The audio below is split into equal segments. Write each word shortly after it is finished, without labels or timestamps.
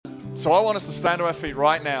So I want us to stand to our feet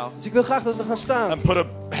right now Dus ik wil graag dat we gaan staan. and put our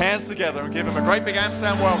hands together and give him a great big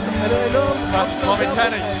Amsterdam welcome. En een enorm Pastor Tommy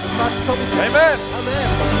Tanny. Pastor Tommy Tanny. Amen. Amen.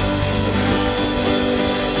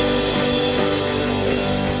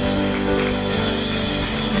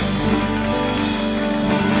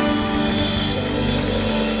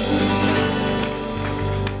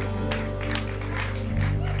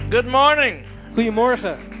 Good morning.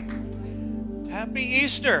 Goedemorgen. Happy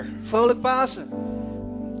Easter. Vrolijk Pasen.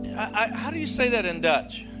 How do you say that in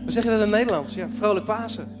Dutch? Hoe zeg je dat in het Nederlands? Ja, vrolijk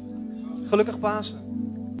Pasen. Gelukkig Pasen.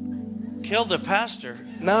 Kill the pastor.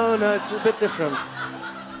 No, it's a bit different.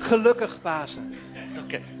 Gelukkig Pasen.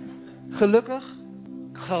 Okay. Gelukkig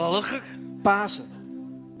Gelukkig Pasen.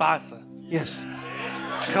 Pasen. Yes.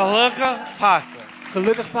 Gelukkig Pasen.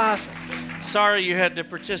 Gelukkig Pasen. Sorry you had to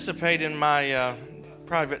participate in my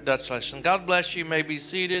private Dutch lesson. God bless you. You may be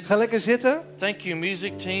seated. Ga lekker zitten. Thank you,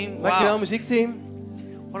 music team. Dankjewel, Wow. muziekteam.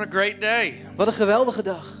 What a great day. Wat een geweldige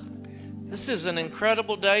dag. This is an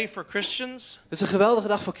incredible day for Christians. Het is een geweldige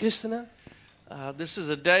dag voor christenen. This is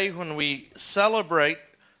a day when we celebrate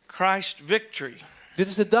Christ's victory. Dit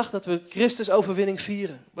is de dag dat we Christus overwinning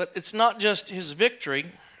vieren. But it's not just his victory.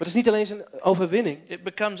 Maar het is niet alleen zijn overwinning. It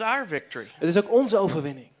becomes our victory. Het is ook onze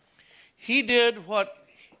overwinning. He did what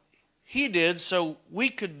he did so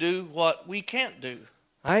we could do what we can't do.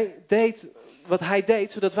 Hij deed wat hij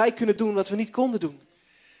deed, zodat wij kunnen doen wat we niet konden doen.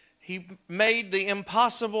 He made the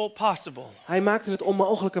impossible possible. Hij maakte het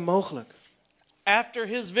onmogelijke mogelijk. After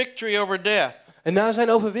his victory over death, En na zijn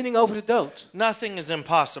overwinning over de dood nothing is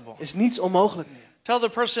impossible. is niets onmogelijk meer. Tell the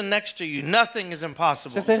person next to you, nothing is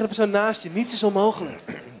impossible. Zeg tegen de persoon naast je, niets is onmogelijk.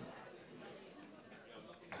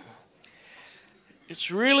 It's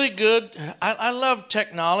really good. I love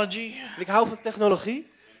technology. Ik hou van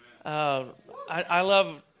technologie. I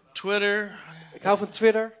love Twitter. Ik hou van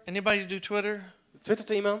Twitter. Anybody do Twitter? Twittert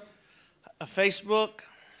er iemand? Facebook.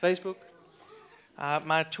 Facebook.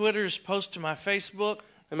 My Twitter is posted to my Facebook.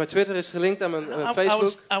 En mijn Twitter is gelinkt aan mijn I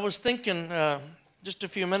Facebook. was thinking just a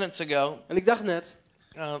few minutes ago. En ik dacht net,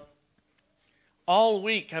 all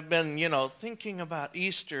week I've been, thinking about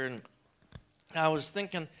Easter, and I was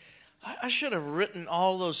thinking I should have written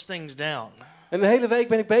all those things down. en de hele week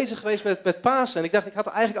ben ik bezig geweest met Pasen. En ik dacht, ik had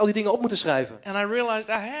eigenlijk al die dingen op moeten schrijven. And I realized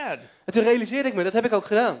I had. En toen realiseerde ik me, dat heb ik ook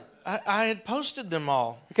gedaan. I had posted them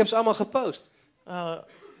all. Ik heb ze allemaal gepost. I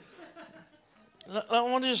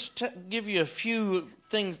want to just give you a few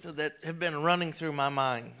things that have been running through my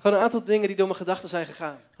mind. Gewoon een aantal dingen die door mijn gedachten zijn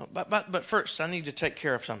gegaan. But first, I need to take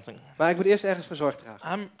care of something. Maar ik moet eerst ergens voor zorg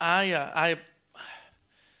dragen.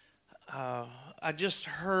 I just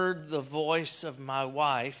heard the voice of my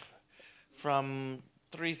wife from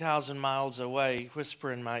 3,000 miles away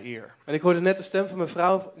whisper in my ear. En ik hoorde net de stem van mijn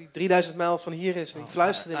vrouw die 3000 mijl van hier is. En die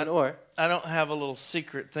fluisterde in mijn oor. I don't have a little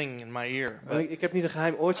secret thing in my ear. Ik heb niet een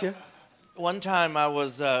geheim oortje. One time I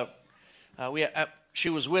was,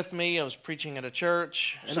 she was with me. I was preaching at a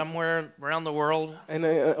church somewhere around the world.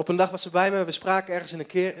 En op een dag was ze bij me. We spraken ergens in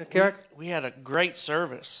een kerk. We had a great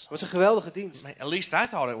service. Het was een geweldige dienst. At least I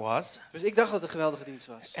thought it was. Dus ik dacht dat het een geweldige dienst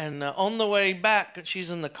was. And on the way back, she's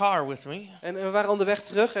in the car with me. En we waren onderweg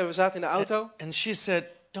terug en we zaten in de auto. And she said,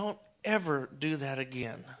 "Don't ever do that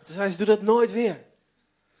again." Toen zei ze, doe dat nooit weer.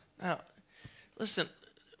 Now, listen.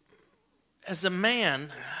 As a man,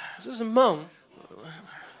 Dus als een man.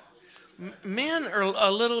 Men are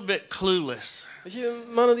a little bit clueless. Weet je,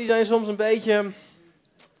 mannen die zijn soms een beetje.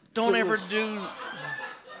 Don't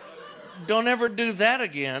ever do that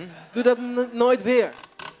again. Doe dat nooit weer.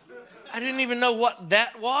 I didn't even know what that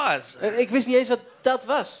was. En ik wist niet eens wat dat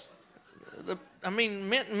was.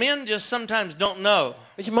 Men just sometimes don't know.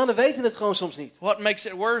 Weet je, mannen weten het gewoon soms niet. What makes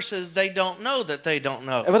it worse is they don't know that they don't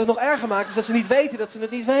know. En wat het nog erger maakt is dat ze niet weten dat ze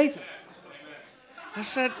het niet weten. I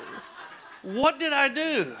said, "What did I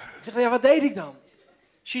do?" Ik zeg, ja, wat deed ik dan?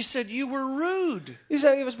 She said, "You were rude." Die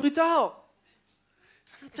zei, je was brutaal.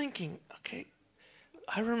 I'm thinking, okay,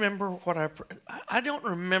 I remember I don't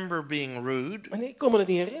remember being rude. En ik kon me het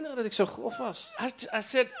niet herinneren dat ik zo grof was. I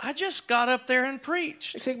said, I just got up there and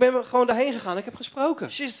preached. Ik zeg, ik ben gewoon daarheen gegaan. Ik heb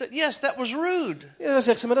gesproken. She said, yes, that was rude. Ja, dan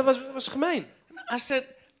zegt ze, maar dat was gemeen. I said,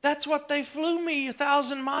 that's what they flew me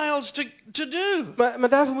 1,000 miles to do. Maar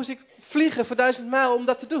daarvoor moest ik vliegen voor 1000 mijl om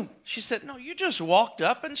dat te doen. She said, no, you just walked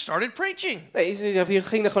up and started preaching. Nee, je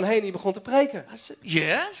ging er gewoon heen en je begon te preken. I said,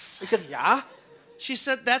 yes. Ik zeg, ja. She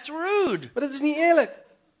said, that's rude. Maar dat is niet eerlijk.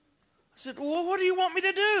 I said, well, what do you want me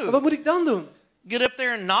to do? Maar wat moet ik dan doen? Get up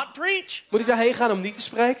there and not preach? Moet ik daarheen gaan om niet te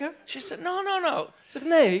spreken? She said, no. Ik zeg,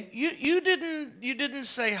 nee. You didn't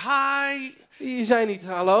say hi. Je zei niet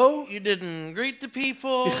hallo. You didn't greet the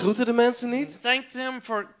people. Je groette de mensen niet. Thank them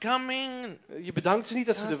for coming. Je bedankte ze niet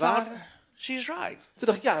dat ze And er I thought, waren. she's right. Toen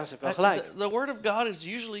dacht ik, ja, ze heeft wel gelijk. The word of God is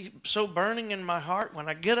usually so burning in my heart. When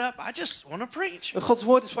I get up, I just want to preach. Want Gods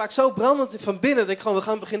woord is vaak zo brandend van binnen dat ik gewoon wil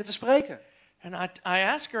gaan beginnen te spreken. And I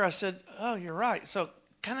asked her, I said, oh, you're right. So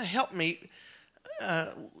kind of help me.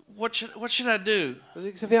 What should I do? Dus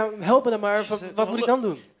ik zei, ja, help me dan maar. Wat moet ik dan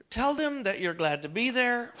doen? Tell them that you're glad to be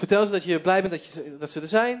there. Vertel ze dat je blij bent dat ze er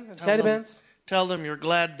zijn, dat jij er bent. Tell them you're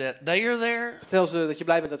glad that they are there. Vertel ze dat je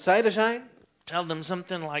blij bent dat zij er zijn. Tell them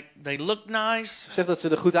something like they look nice. Zeg dat ze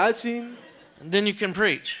er goed uitzien. And then you can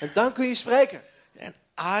preach. En dan kun je spreken. And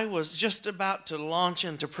I was just about to launch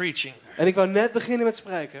into preaching. En ik wou net beginnen met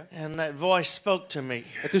spreken. And that voice spoke to me.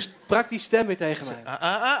 En toen sprak die stem weer tegen mij. Ik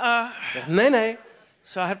dacht, nee, nee.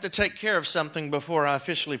 So I have to take care of something before I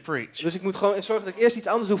officially preach. Dus ik moet gewoon zorgen dat ik eerst iets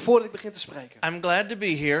anders doe voordat ik begin te spreken. I'm glad to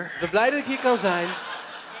be here. Ik ben blij dat ik hier kan zijn.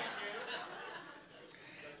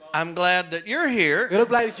 I'm glad that you're here. Ik ben ook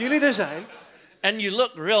blij dat jullie er zijn. And you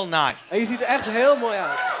look real nice. En je ziet er echt heel mooi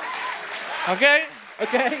uit. Okay?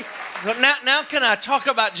 Oké? So now can I talk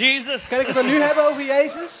about Jesus? Kan ik het dan nu hebben over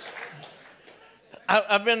Jezus?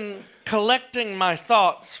 I've been collecting my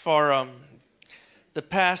thoughts for the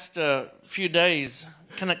past few days.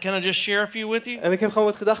 Can I just share a few with you? En ik heb gewoon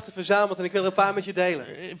wat gedachten verzameld en ik wil er een paar met je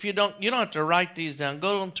delen. If you don't have to write these down.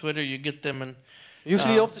 Go on Twitter, you get them. And Je hoeft ze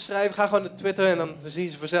niet op te schrijven, ga gewoon naar Twitter en dan zie je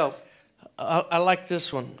ze vanzelf. I like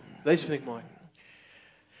this one. Deze vind ik mooi.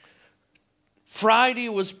 Friday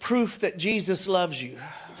was proof that Jesus loves you.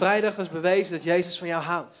 Vrijdag was bewezen dat Jezus van jou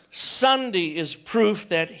houdt. Sunday is proof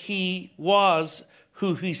that he was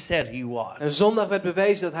who he said he was. En zondag werd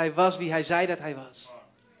bewezen dat hij was wie hij zei dat hij was.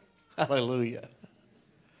 Hallelujah.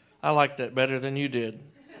 I like that better than you did.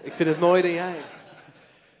 Ik vind het mooier dan jij.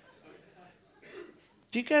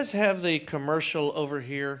 Do you guys have the commercial over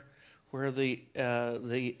here where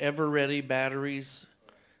the Ever-Ready batteries?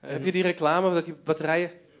 Heb je die reclame, dat die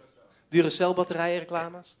batterijen, Duracell batterijen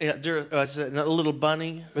reclames? Yeah, it's a little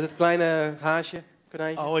bunny Met het kleine haasje,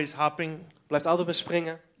 konijntje. always hopping. Blijft altijd maar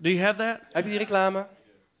springen. Do you have that? Heb je die reclame?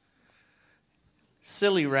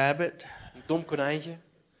 Silly rabbit. Een dom konijntje.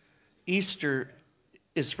 Easter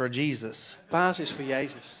is for Jesus. Paas is voor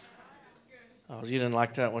Jezus. Oh, you didn't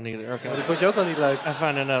like that one either. Maar Okay. die vond je ook al niet leuk. I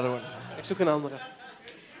find another one. Ik zoek een andere.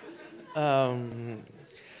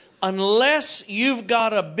 Unless you've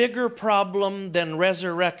got a bigger problem than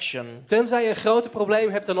resurrection, Tenzij je een groter probleem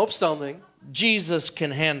hebt dan opstanding, Jesus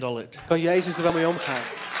can handle it. kan Jezus er wel mee omgaan.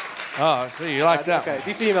 Oh, see, you like that. Oké,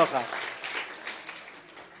 die vind je wel graag.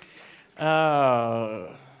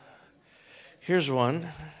 Here's one.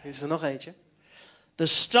 Hier is er nog eentje. The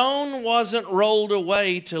stone wasn't rolled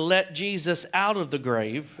away to let Jesus out of the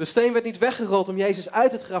grave, De steen werd niet weggerold om Jezus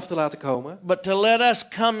uit het graf te laten komen, but to let us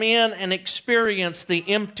come in and experience the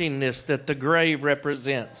emptiness that the grave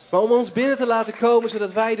represents. maar om ons binnen te laten komen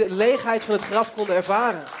zodat wij de leegheid van het graf konden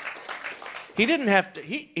ervaren. He didn't have to,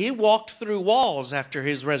 he walked through walls after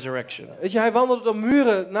his resurrection. Weet je, hij wandelde door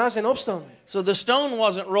muren na zijn opstanding. So the stone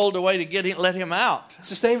wasn't rolled away to let him out. Dus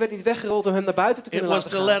de steen werd niet weggerold om hem naar buiten te It kunnen was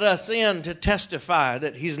laten to gaan. let us in to testify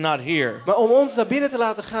that he's not here. Maar om ons naar binnen te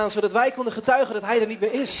laten gaan, zodat wij konden getuigen dat hij er niet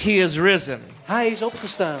meer is. He is risen. Hij is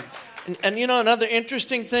opgestaan. And you know another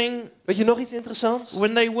interesting thing? Weet je nog iets interessants?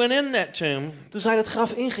 When they went in that tomb, Toen zij het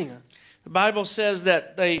graf ingingen, the Bible says that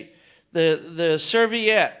the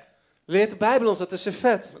serviette leert de Bijbel ons dat de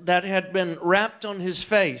servet, that had been wrapped on his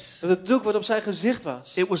face, dat het doek wat op zijn gezicht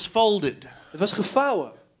was, it was folded. het was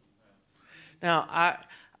gevouwen. Now,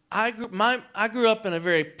 I grew up in a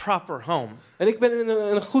very proper home. En ik ben in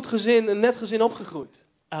een goed gezin, een net gezin opgegroeid.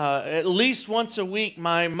 At least once a week,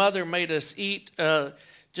 my mother made us eat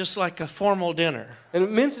just like a formal dinner.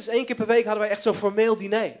 En minstens 1 keer per week hadden wij echt zo'n formeel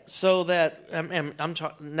diner. So that I'm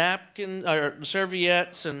talking napkins or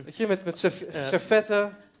serviettes and Weet je, met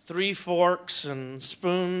servetten, 3 forks and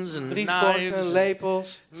spoons and 3 knives, vorken,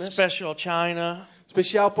 lepels, messen, special china.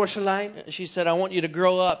 speciaal porselein. She said, I want you to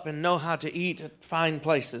grow up and know how to eat at fine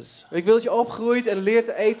places. Ik wil dat je opgroeit en leert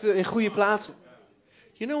te eten in goede plaatsen.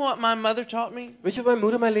 You know what my mother taught me? Weet je wat mijn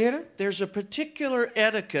moeder mij leerde? There's a particular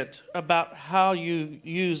etiquette about how you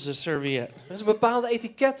use a serviette. Er is een bepaalde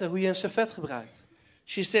etikette hoe je een servet gebruikt.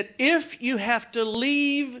 She said, if you have to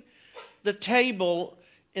leave the table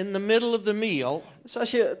in the middle of the meal Dus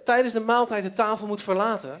als je tijdens de maaltijd de tafel moet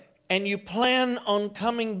verlaten and you plan on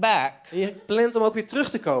coming back, en je plant om ook weer terug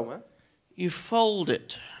te komen, you fold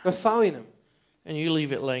it dan vouw je hem. and you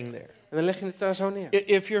leave it laying there. En dan leg je het daar zo neer.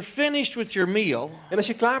 If you're finished with your meal, En als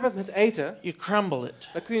je klaar bent met eten, you crumble it.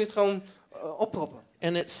 dan kun je het gewoon opproppen.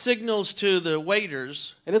 And it signals to the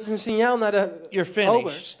waiters, En dat is een signaal naar de you're finished.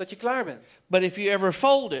 obers dat je klaar bent. But if you ever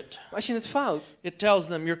fold it, Maar als je het vouwt, it tells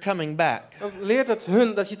them you're coming back. dan leert het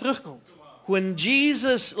hun dat je terugkomt. When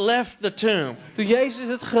Jesus left the tomb, Toen Jezus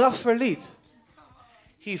het graf verliet,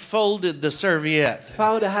 he folded the serviette.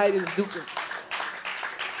 vouwde hij de doeken.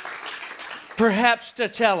 Perhaps to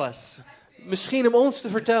tell us, Misschien om ons te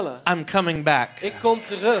vertellen, I'm coming back. ik kom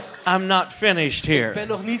terug. I'm not finished Ik here. ben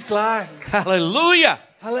nog niet klaar. Hallelujah.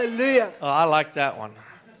 Halleluja. Oh, I like that one.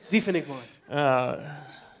 Die vind ik mooi.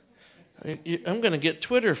 I'm going to get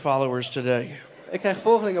Twitter followers today. Ik krijg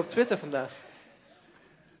volgelingen op Twitter vandaag.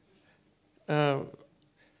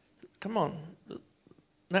 Come on. The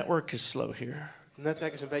network is slow here. Het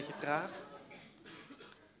netwerk is een beetje traag.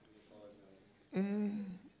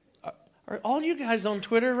 Are all you guys on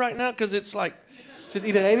Twitter right now? Because it's like, Zit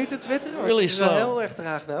iedereen niet te twitteren? Hoor? Really Het is wel slow. heel erg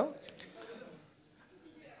traag nou.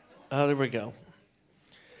 there we go.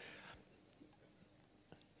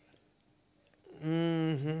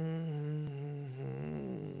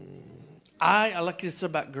 I like this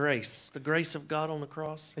about grace, the grace of God on the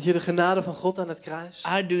cross. Dat je de genade van God aan het kruis.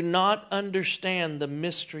 I do not understand the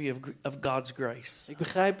mystery of God's grace. Ik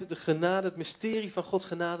begrijp de genade, het mysterie van Gods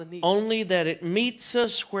genade niet. Only that it meets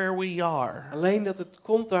us where we are Alleen dat het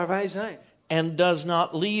komt waar wij zijn. and does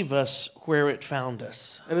not leave us where it found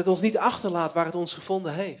us. En het ons niet achterlaat waar het ons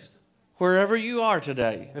gevonden heeft. Wherever you are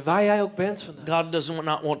today, En waar jij ook bent vandaag. God does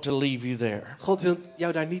not want to leave you there. God wil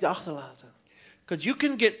jou daar niet achterlaten. Because you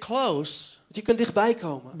can get close, Want je kunt dichtbij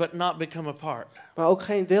komen, but not become a part. maar ook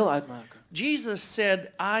geen deel uitmaken. Jesus said,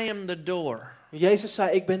 I am the door. Jezus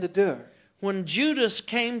zei, ik ben de deur. When Judas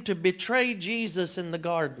came to betray Jesus in the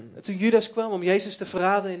garden, En toen Judas kwam om Jezus te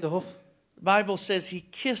verraden in de hof. the Bible says he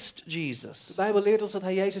kissed Jesus. De Bijbel leert ons dat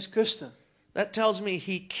hij Jezus kuste. That tells me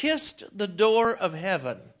he kissed the door of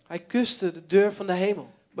heaven, Hij kuste de deur van de hemel.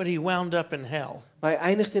 but he wound up in hell. Maar hij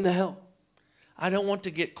eindigt in de hel. I don't want to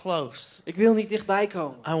get close. Ik wil niet dichtbij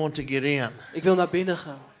komen. I want to get in. Ik wil naar binnen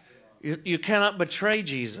gaan. You cannot betray Je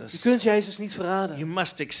Jesus. kunt Jezus niet You verraden.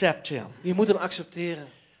 must accept him. Je moet hem accepteren.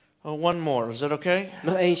 Oh, one more. Is that okay?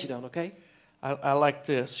 Nog eentje dan, oké? I like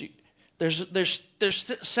this. There's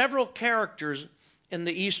several characters in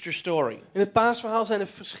the Easter story. In het paasverhaal zijn er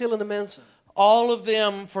verschillende mensen. All of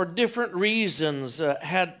them, for different reasons,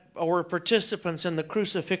 were participants in the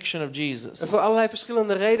crucifixion of Jesus. En voor allerlei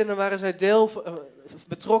verschillende redenen waren zij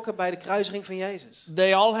betrokken bij de kruisiging van Jezus.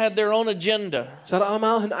 They all had their own agenda. Ze hadden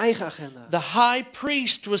allemaal hun eigen agenda. The high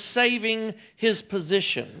priest was saving his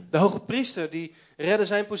position. De hoge priester die redde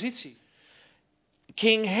zijn positie.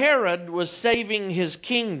 King Herod was saving his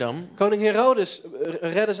kingdom. Koning Herodes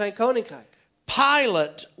redde zijn koninkrijk.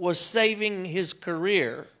 Pilate was saving his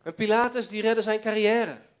career. En Pilatus die redde zijn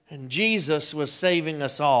carrière. And Jesus was saving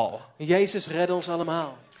us all. En Jezus redde ons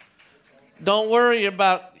allemaal. Don't worry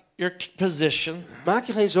about your position. Maak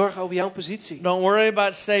je geen zorgen over jouw positie. Don't worry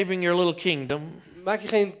about saving your little kingdom. Maak je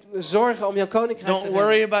geen zorgen om jouw koninkrijk Don't te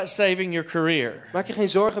worry redden. about saving your career. Maak je geen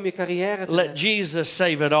zorgen om je carrière te Let redden. Jesus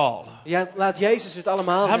save it all. Ja, laat Jezus het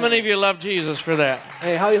allemaal How many of redden. you love Jesus for that?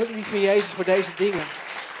 Hey, hou je niet van Jezus voor deze dingen?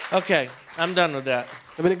 Okay, I'm done with that.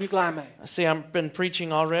 Daar ben ik nu klaar mee. See, I've been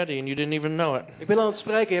preaching already and you didn't even know it. Ik ben al aan het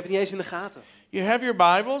spreken, je hebt het niet eens in de gaten. You have your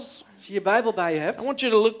Bibles? Als je je Bijbel bij je hebt, I want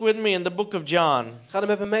you to look with me in the book of John. ga dan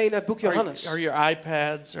met me mee naar het boek Johannes. Or your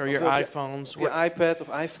iPads or your Of iPhones, je iPad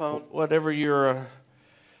of iPhone. whatever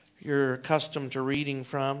you're accustomed to reading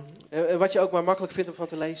from. En wat je ook maar makkelijk vindt om van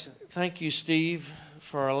te lezen. Thank you, Steve,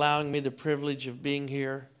 for allowing me the privilege of being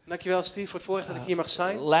here. Dankjewel Steve voor het voorrecht dat ik hier mag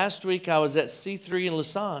zijn. Last week I was at C3 in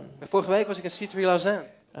Lausanne. En vorige week was ik in C3 Lausanne.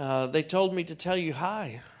 They told me to tell you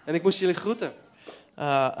hi. En ik moest jullie groeten.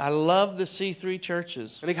 I love the C3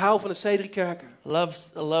 churches. En ik hou van de C3 kerken.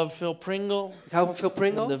 Love Phil Pringle. Ik hou van Phil The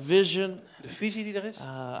Pringle. vision. De visie die er is.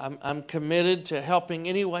 I'm committed to helping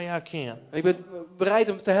any way I can. En ik ben bereid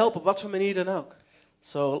om te helpen op wat voor manier dan ook.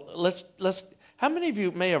 So let's. How many of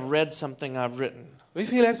you may have read something I've written? Wie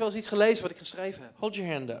van jullie heeft wel eens iets gelezen wat ik geschreven heb? Hold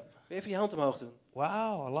your hand up. Wil je even je hand omhoog doen? Wow,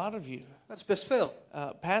 a lot of you. Dat is best veel.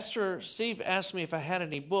 Pastor Steve asked me if I had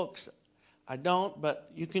any books. I don't, but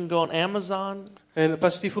you can go on Amazon. En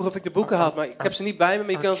pas Steve vroeg of ik de boeken had, maar ik heb ze niet bij me.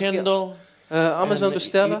 Maar je Or kan ze Kindle. via Amazon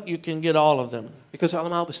bestellen. You can get all of them. Je kunt ze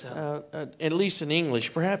allemaal bestellen. At least in English,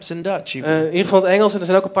 perhaps in Dutch even. In ieder geval in het Engels en er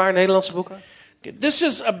zijn ook een paar Nederlandse boeken. This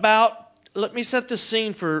is about, let me set the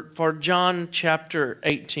scene for John chapter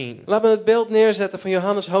 18. Laat me het beeld neerzetten van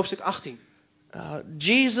Johannes hoofdstuk 18.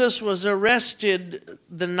 Jesus was arrested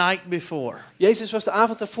the night before. Jezus was de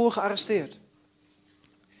avond daarvoor gearresteerd.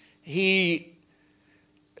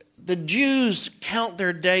 The Jews count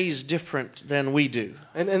their days different than we do.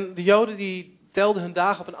 En de Joden die telden hun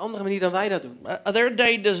dagen op een andere manier dan wij dat doen. Their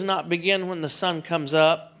day does not begin when the sun comes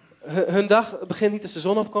up. Hun dag begint niet als de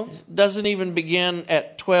zon opkomt. Doesn't even begin at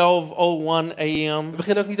 12:01 a.m. Het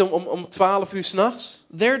begint ook niet om 12 uur 's nachts.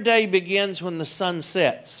 Their day begins when the sun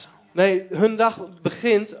sets. Nee, hun dag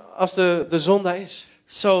begint als de zon daar is.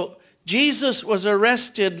 So Jesus was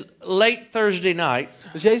arrested late Thursday night.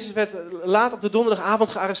 Dus Jezus werd laat op de donderdagavond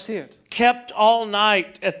gearresteerd. Kept all night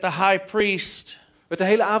at the high priest. Werd de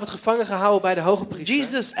hele avond gevangen gehouden bij de hoge priester.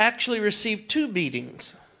 Jesus actually received 2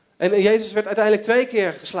 beatings. En Jezus werd uiteindelijk 2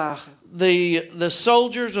 keer geslagen. The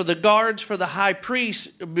soldiers or the guards for the high priest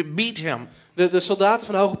beat him. De soldaten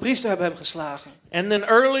van de hoge priester hebben hem geslagen. And then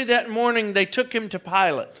early that morning they took him to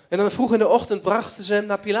Pilate. En dan vroeg in de ochtend brachten ze hem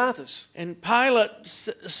naar Pilatus. And Pilate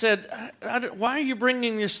said, "Why are you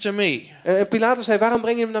bringing this to me?" En Pilatus zei, waarom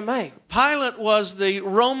breng je hem naar mij? Pilate was the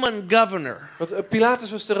Roman governor. Want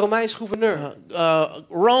Pilatus was de Romeinse gouverneur.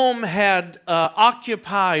 Rome had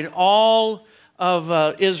occupied all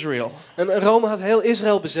of Israel. En Rome had heel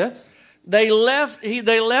Israël bezet. They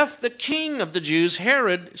left the king of the Jews,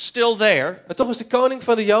 Herod, still there. En toch was de koning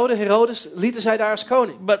van de Joden, Herodes, lieten zij daar als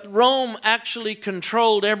koning. But Rome actually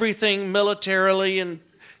controlled everything militarily and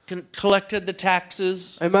collected the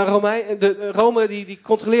taxes. Maar Rome die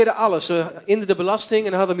controleerde alles. Ze inden de belasting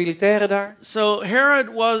en hadden militairen daar. So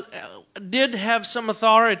Herod did have some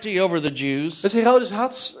authority over the Jews. Dus Herodes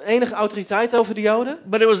had enige autoriteit over de Joden.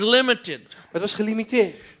 But it was limited. Het was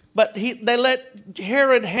gelimiteerd. But they let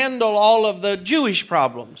Herod handle all of the Jewish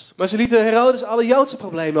problems. Maar ze lieten Herodes alle Joodse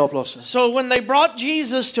problemen oplossen. So when they brought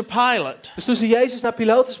Jesus to Pilate, Dus toen ze Jezus naar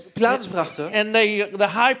Pilatus brachten. and the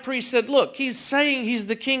high priest said, "Look, he's saying he's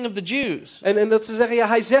the king of the Jews." En dat ze zeggen, ja,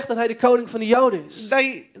 hij zegt dat hij de koning van de Joden is.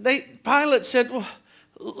 Pilate said, "Well,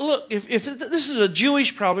 look, if this is a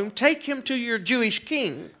Jewish problem, take him to your Jewish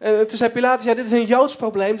king. En toen zei Pilatus, ja, dit is een Joods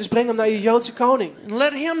probleem, dus breng hem naar je Joodse koning. And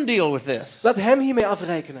let him deal with this." Laat hem hiermee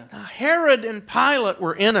afrekenen. Now, Herod and Pilate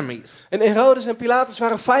were enemies. En Herodes en Pilatus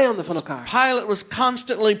waren vijanden van elkaar. Pilate was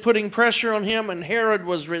constantly putting pressure on him, and Herod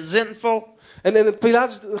was resentful. En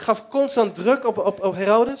Pilatus gaf constant druk op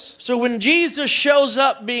Herodes. So when Jesus shows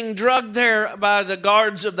up being drugged there by the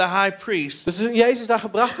guards of the high priest, Dus toen Jezus daar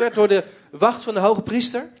gebracht werd door de wacht van de hoge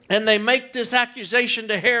priester. and they make this accusation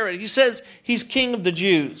to Herod, he says he's king of the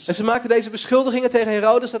Jews. En ze maakten deze beschuldigingen tegen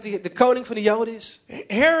Herodes dat hij de koning van de Joden is.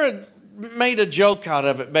 Herod made a joke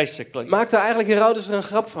out of it, basically. Maakte eigenlijk Herodes er een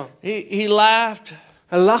grap van. He laughed.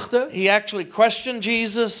 Hij lachte. He actually questioned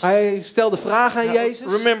Jesus. Hij stelde vragen aan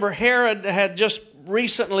Jezus. Remember, Herod had just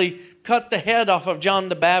recently cut the head off of John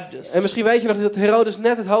the Baptist. En misschien weet je nog dat Herodes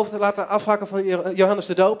net het hoofd had laten afhakken van Johannes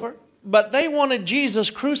de Doper. But they wanted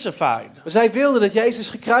Jesus crucified. Maar zij wilden dat Jezus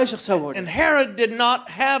gekruisigd zou worden. And Herod did not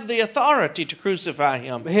have the authority to crucify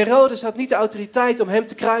him. Maar Herodes had niet de autoriteit om hem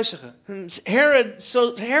te kruisigen.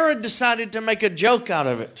 So Herod decided to make a joke out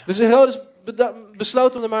of it. Dus Herodes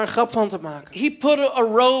besloot om er maar een grap van te maken. He put a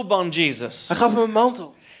robe on Jesus. Hij gaf hem een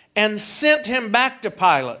mantel. And sent him back to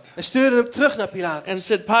Pilate. Hij stuurde hem terug naar Pilatus. And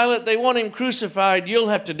said, "Pilate, they want him crucified. You'll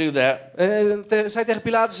have to do that." En zei tegen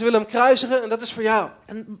Pilatus, ze willen hem kruisigen en dat is voor jou.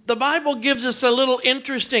 And the Bible gives us a little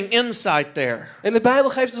interesting insight there. En de Bijbel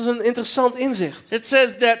geeft ons een interessant inzicht. It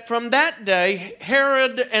says that from that day,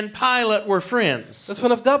 Herod and Pilate were friends. Dat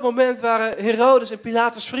vanaf dat moment waren Herodes en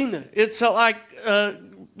Pilatus vrienden. It's like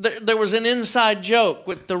there was an inside joke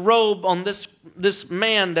with the robe on this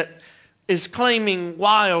man that is claiming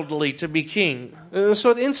wildly to be king. Een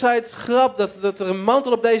soort inside grap dat er een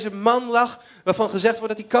mantel op deze man lag waarvan gezegd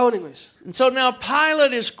wordt dat hij koning is. And so now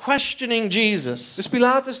Pilate is questioning Jesus. Dus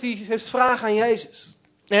Pilatus die heeft vragen aan Jezus.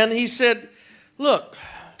 And he said, "Look."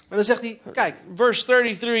 En dan zegt hij, kijk. Verse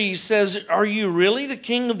 33 says, "Are you really the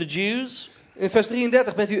king of the Jews?" In vers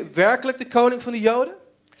 33, bent u werkelijk de koning van de Joden?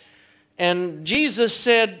 And Jesus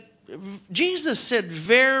said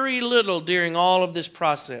very little during all of this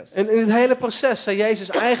process. En in het hele proces zei Jezus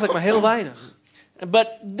eigenlijk maar heel weinig. But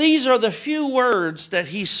these are the few words that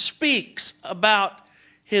he speaks about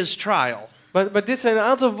his trial. Maar dit zijn een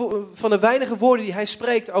aantal van de weinige woorden die hij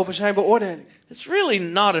spreekt over zijn beoordeling. It's really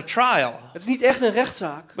not a trial. Het is niet echt een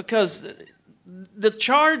rechtszaak. Because the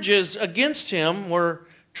charges against him were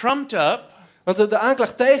trumped up. Want de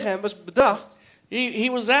aanklacht tegen hem was bedacht. He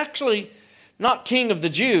was actually not king of the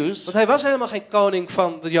Jews. Want hij was helemaal geen koning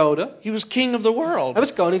van de Joden. He was king of the world. Hij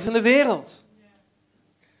was koning van de wereld.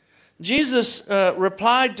 Jesus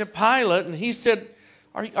replied to Pilate and he said,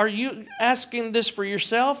 Are you asking this for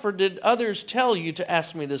yourself or did others tell you to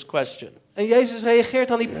ask me this question? En Jezus reageert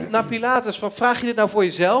dan naar Pilatus van, vraag je dit nou voor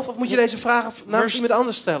jezelf of moet je deze vragen naar iemand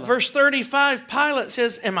anders stellen? Verse 35, Pilate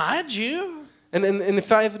says, "Am I a Jew?" En in de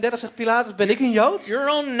 35 zegt Pilatus, ben ik een Jood? Your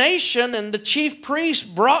own nation and the chief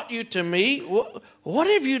priest brought you to me. What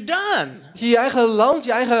have you done? Je eigen land,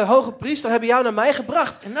 je eigen hoge priester hebben jou naar mij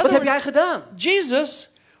gebracht. Wat heb jij gedaan? Jesus,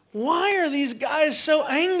 why are these guys so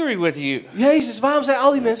angry with you? Jezus, waarom zijn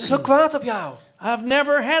al die mensen zo kwaad op jou? I've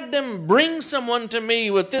never had them bring someone to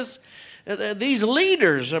me with this, these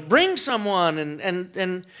leaders. Bring someone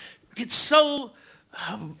and it's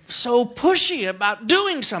so pushy about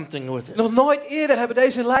doing something with it. Nog nooit eerder hebben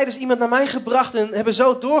deze leiders iemand naar mij gebracht en hebben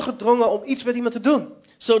zo doorgedrongen om iets met iemand te doen.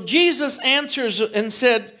 So Jesus answers and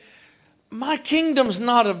said, my kingdom's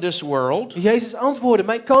not of this world. Jezus antwoordde,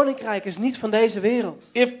 mijn koninkrijk is niet van deze wereld.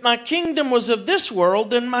 If my kingdom was of this world,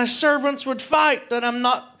 then my servants would fight that I'm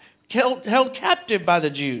not held captive by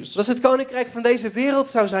the Jews. Als het koninkrijk van deze wereld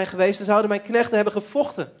zou zijn geweest, dan zouden mijn knechten hebben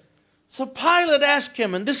gevochten. So Pilate asked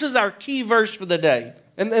him, and this is our key verse for the day.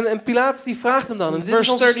 En Pilatus die vraagt hem dan, en dit is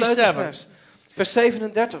Verse onze 37. sleutelvers. Vers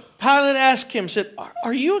 37. Pilate asked him, said,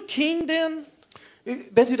 are you a king then?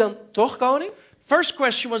 Bent u dan toch koning? First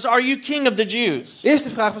question was, are you king of the Jews? De eerste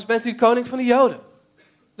vraag was, bent u koning van de Joden?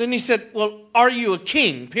 Then he said, well, are you a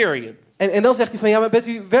king, period. En dan zegt hij van, ja, maar bent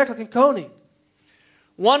u werkelijk een koning?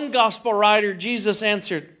 One gospel writer, Jesus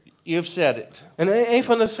answered, you've said it. En een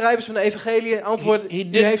van de schrijvers van de evangelie antwoordt,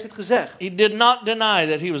 u heeft het gezegd. He did not deny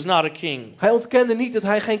that he was not a king. Hij ontkende niet dat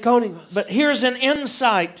hij geen koning was. But here's an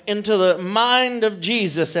insight into the mind of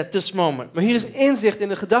Jesus at this moment. Maar hier is inzicht in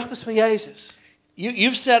de gedachtes van Jezus.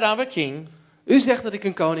 You've said I'm a king. U zegt dat ik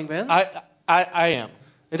een koning ben. I am.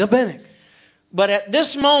 En dat ben ik. But at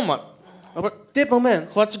this moment, Op dit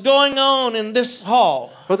moment, what's going on in this hall,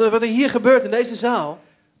 wat er hier gebeurt in deze zaal.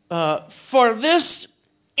 for this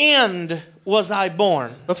end was I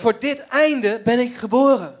born. Want voor dit einde ben ik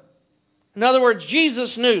geboren. In other words,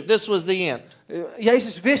 Jesus knew this was the end.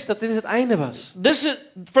 Jezus wist dat dit het einde was.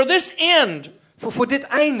 For this end Voor dit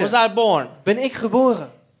einde was I born. ben ik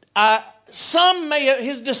geboren.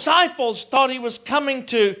 His disciples thought he was coming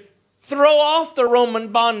to throw off the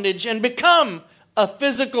Roman bondage and become a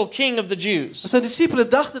physical king of the Jews. Zijn discipelen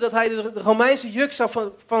dachten dat hij de Romeinse juk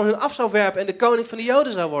van hun af zou werpen en de koning van de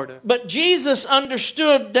Joden zou worden. But Jesus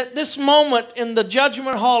understood that this moment in the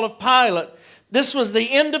judgment hall of Pilate, this was the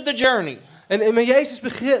end of the journey. Maar Jezus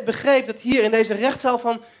begreep dat hier in deze rechtszaal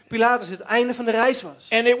van Pilatus het einde van de reis was.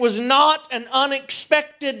 And it was not an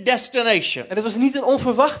unexpected destination. En het was niet een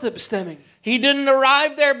onverwachte bestemming. He didn't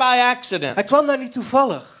arrive there by accident. Hij kwam daar niet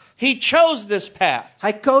toevallig. He chose this path.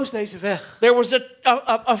 Hij koos deze weg. There was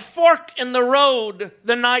a fork in the road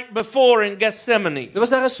the night before in Gethsemane. Er was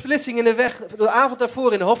daar een splitsing in de weg de avond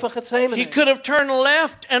daarvoor in de hof van Gethsemane. He could have turned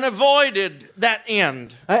left and avoided that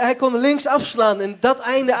end. Hij kon links afslaan en dat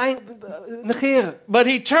einde negeren. But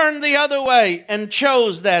he turned the other way and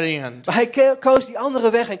chose that end. Maar hij koos die andere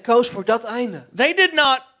weg en koos voor dat einde. They did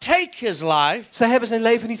not take his life. Zij hebben zijn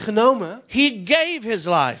leven niet genomen. He gave his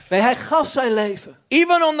life. Nee, hij gaf zijn leven.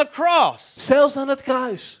 Even on the cross. Zelfs aan het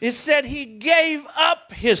kruis. It said he gave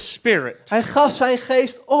up his spirit. Hij gaf zijn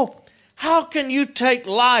geest op. How can you take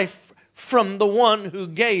life from the one who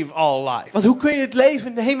gave all life? Want hoe kun je het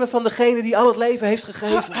leven nemen van degene die al het leven heeft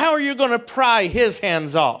gegeven? How are you going to pry his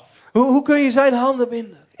hands off? Hoe kun je zijn handen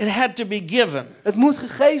binden? It had to be given. Het moet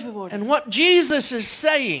gegeven worden. And what Jesus is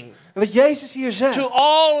saying En wat Jezus hier zegt. to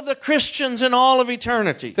all of the Christians in all of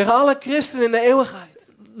eternity. Tegen alle christenen in de eeuwigheid.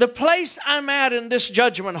 The place I'm at in this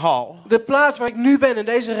judgment hall. De plaats waar ik nu ben in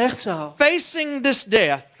deze rechtszaal. Facing this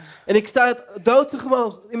death. En ik sta het dood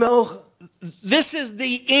tegemoet in mijn ogen. This is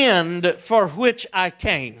the end for which I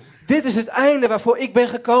came. Dit is het einde waarvoor ik ben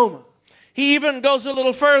gekomen. He even goes a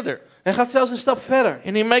little further. Hij gaat zelfs een stap verder.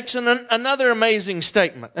 And he makes another amazing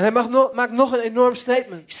statement. En hij maakt nog een enorm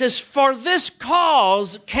statement. He says, for this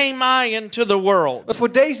cause came I into the world. Want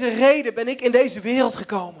voor deze reden ben ik in deze wereld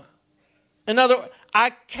gekomen. In other words, I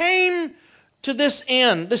came to this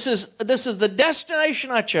end. This is the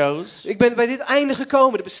destination I chose. Ik ben bij dit einde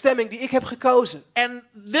gekomen, de bestemming die ik heb gekozen. And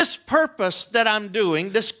this purpose that I'm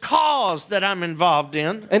doing, this cause that I'm involved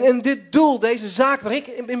in. En dit doel, deze zaak waar ik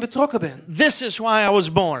in betrokken ben. This is why I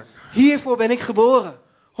was born. Hiervoor ben ik geboren.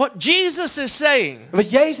 What Jesus is saying. Wat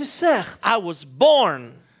Jezus zegt. I was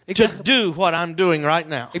born to do what I'm doing right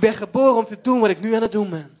now. Ik ben geboren om te doen wat ik nu aan het doen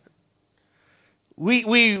ben.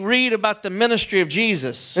 We read about the ministry of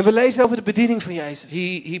Jesus. En we lezen over de bediening van Jezus.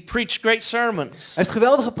 He preached great sermons. Hij heeft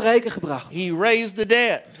geweldige preken gebracht. He raised the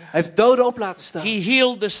dead. Hij heeft doden op laten staan. He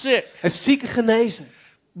healed the sick. Hij heeft zieken genezen.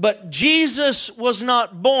 But Jesus was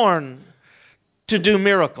not born to do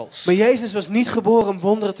miracles. Maar Jezus was niet geboren om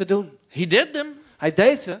wonderen te doen. He did them. Hij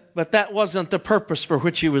deed ze, but that wasn't the purpose for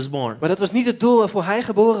which he was born. maar dat was niet het doel waarvoor hij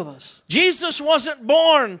geboren was. Jesus wasn't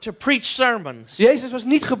born to preach sermons. Jezus was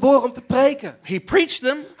niet geboren om te preken. He preached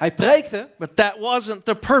them, Hij preekte, but that wasn't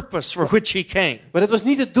the purpose for which he came. maar dat was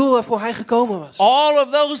niet het doel waarvoor hij gekomen was. All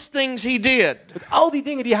of those things he did Met al die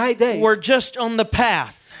dingen die hij deed, were just on the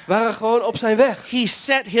path. waren gewoon op zijn weg. He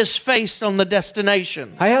set his face on the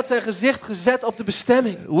destination. Hij had zijn gezicht gezet op de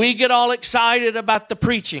bestemming. We get all excited about the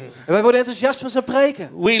preaching. En wij worden enthousiast van zijn preken.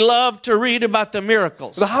 We love to read about the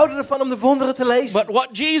miracles. We houden ervan om de wonderen te lezen. But what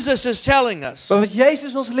Jesus is telling us, Maar wat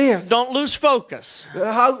Jezus ons leert, don't lose focus.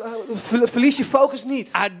 verlies je focus niet.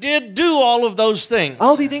 I did do all of those things.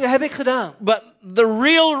 Al die dingen heb ik gedaan. But the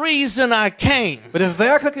real reason I came Maar de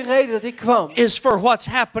werkelijke reden dat ik kwam, is for what's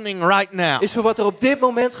happening right now. is voor wat er op dit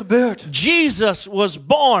moment gebeurt. Jesus was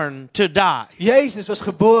born to die. Jezus was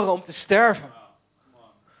geboren om te sterven.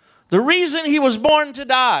 The reason he was born to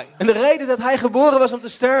die En de reden dat hij geboren was om te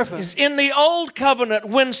sterven. is in the old covenant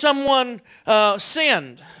when someone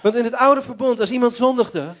sinned, Want in het oude verbond, als iemand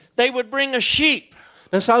zondigde, they would bring a sheep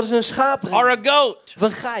dan zouden ze een schaap or brengen. a goat Of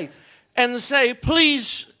een geit. and say,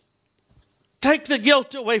 please take the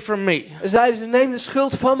guilt away from me. En zeiden ze, neem de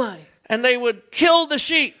schuld van mij. And they would kill the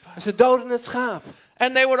sheep En ze doden het schaap.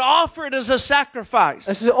 and they would offer it as a sacrifice.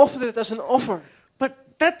 En ze offerden het als een offer. But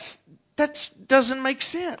that doesn't make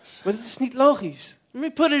sense. Maar het is niet logisch. Let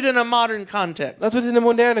me put it in a modern context. Laten we het in een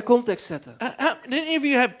moderne context zetten. Did any of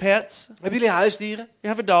you have pets? Hebben jullie huisdieren?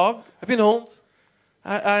 You have a dog? Heb je een hond? I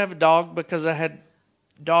have a dog because I had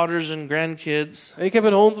daughters and grandkids. Ik heb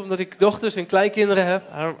een hond omdat ik dochters en kleinkinderen heb.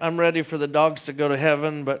 I'm ready for the dogs to go to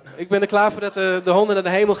heaven, but Ik ben er klaar voor dat de honden naar de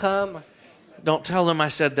hemel gaan. Maar don't tell them I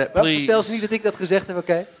said that, wel, vertel please. ze niet dat ik dat gezegd heb,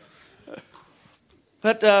 oké?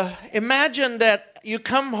 But imagine that you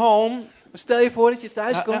come home. Maar stel je voor dat je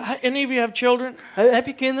thuis komt. Any of you have children? Heb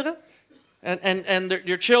je kinderen? And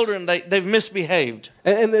your children, they've misbehaved.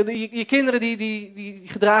 En je kinderen die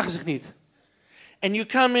gedragen zich niet. And you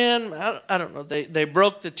come in, I don't know, they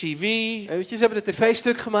broke the TV. En weet je, ze hebben de tv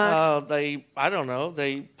stuk gemaakt.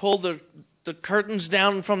 They pulled the curtains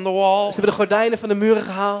down from the wall. Ze hebben de gordijnen van de muren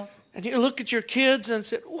gehaald. And you look at your kids and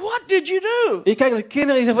say, what did you do? En je kijkt naar de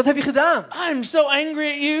kinderen en je zegt, wat heb je gedaan? I'm so angry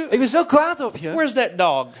at you. Ik ben zo kwaad op je. Where's that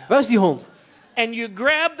dog? Waar is die hond? And you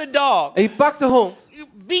grab the dog. En je pakt de hond. You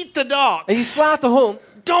beat the dog. En je slaat de hond.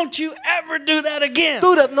 Don't you ever do that again.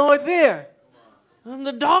 Doe dat nooit weer. And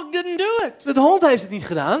the dog didn't do it. De hond heeft het niet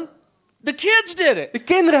gedaan. The kids did it. De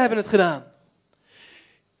kinderen hebben het gedaan.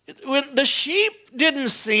 When the sheep didn't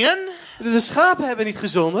sin, De schapen hebben niet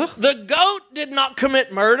gezondigd. the goat did not commit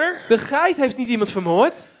murder, De geit heeft niet iemand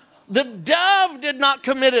vermoord. the dove did not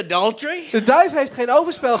commit adultery, De duif heeft geen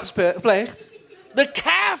overspel gepleegd. the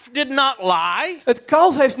calf did not lie. Het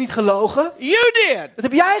kalf heeft niet gelogen. You did. Dat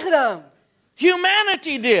heb jij gedaan.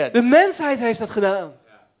 Humanity did. De mensheid heeft dat gedaan.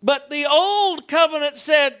 But the old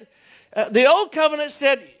covenant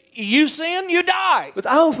said, you sin, you die. Het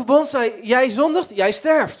oude verbond zei, jij zondigt, jij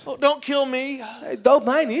sterft. Oh, don't kill me. Hey, dood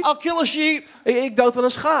mij niet. I'll kill a sheep. Ik dood wel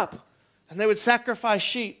een schaap. And they would sacrifice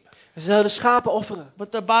sheep. En ze zouden schapen offeren.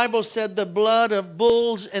 But the Bible said the blood of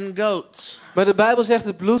bulls and goats Maar de Bijbel zegt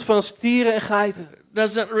het bloed van stieren en geiten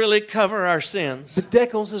doesn't really cover our sins.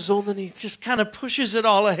 bedekt onze zonden niet. It just kind of pushes it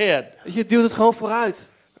all ahead. Je duwt het gewoon vooruit.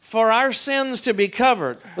 For our sins to be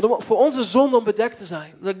covered, Maar voor onze zonden om bedekt te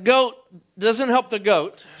zijn. the goat doesn't help the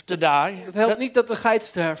goat to die. Het helpt niet dat de geit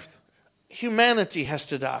sterft. Humanity has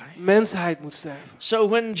to die. Mensheid moet sterven. So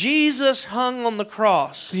when Jesus hung on the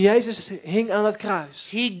cross, Toen Jezus hing aan het kruis,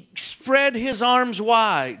 he spread his arms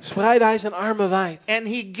wide spreidde hij zijn armen wijd. and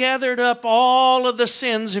he gathered up all of the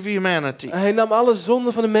sins of humanity. En hij nam alle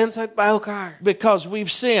zonden van de mensheid bij elkaar. Because we've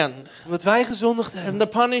sinned. Omdat wij gezondigd hebben.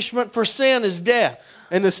 And the punishment for sin is death.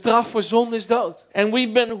 En de straf voor zonde is dood. And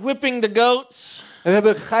we've been whipping the goats, En we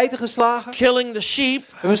hebben geiten geslagen. killing the sheep,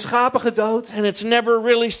 We hebben schapen gedood. and it's never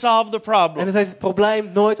really solved the En problem. het heeft het probleem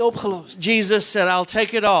nooit opgelost. Jesus said, I'll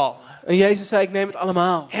take it all. En Jezus zei, ik neem het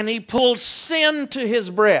allemaal. And he pulled sin to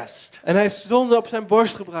his breast. En hij heeft zonde op zijn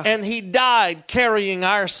borst gebracht. And he died carrying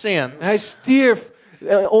our sins. Hij stierf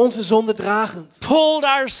onze zonde dragend. Pulled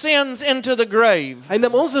our sins into the grave. Hij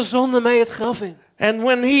nam onze zonde mee het graf in. And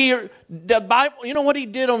when the Bible, you know what he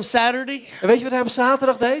did on Saturday? En weet je wat hij op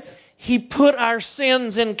zaterdag deed? He put our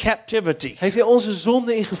sins in captivity, heeft hij onze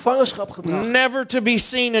zonden in gevangenschap gebracht. never to be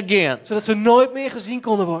seen again. Zodat ze nooit meer gezien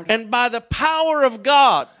konden worden. And by the power of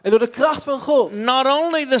God, En door de kracht van God. not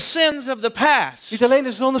only the sins of the past, Niet alleen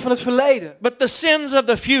de zonden van het verleden. but the sins of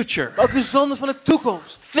the future. Maar ook de zonden van de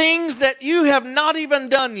toekomst. Things that you have not even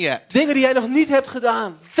done yet. Dingen die jij nog niet hebt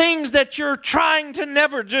gedaan. Things that you're trying to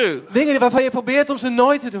never do. Dingen waarvan je probeert om ze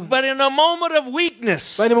nooit te doen. But in a moment of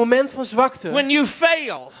weakness, Bij een moment van zwakte. when you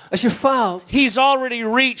fail, Als je faalt. He's already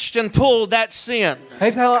reached and pulled that sin.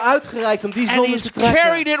 Heeft hij al uitgereikt om die And zonde He's te trekken.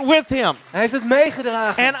 carried it with Him. Hij heeft het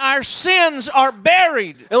meegedragen. And our sins are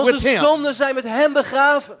buried En onze with Him. zonden zijn met hem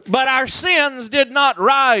begraven. But our sins did not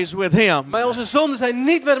rise with Him. Maar onze zonden zijn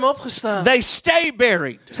niet met hem opgestaan. They stay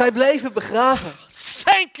buried. Zij bleven begraven.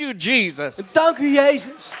 Thank you, Jesus. Dank u,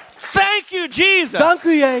 Jezus. Thank you, Jesus. Dank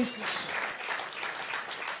u, Jezus.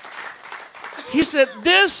 He said,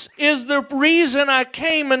 this is the reason I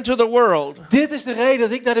came into the world. Dit is de reden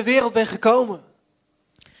dat ik naar de wereld ben gekomen.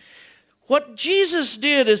 What Jesus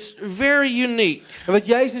did is very unique. En wat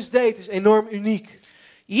Jezus deed is enorm uniek.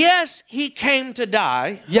 Yes, He came to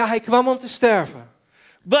die, Ja, hij kwam om te sterven.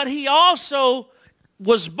 but He also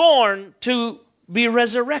was born to be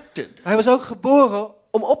resurrected. Hij was ook geboren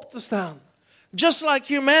om op te staan. Just like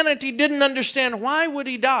humanity didn't understand why would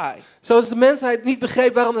He die. Zoals de mensheid niet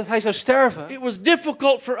begreep waarom dat hij zou sterven. It was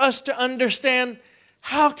difficult for us to understand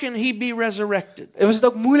how can He be resurrected. En was het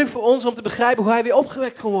ook moeilijk voor ons om te begrijpen hoe hij weer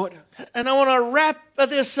opgewekt kon worden. And I want to wrap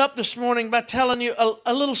this up this morning by telling you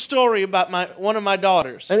a little story about one of my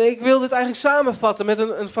daughters. En ik wil dit eigenlijk samenvatten met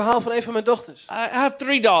een verhaal van een van mijn dochters. I have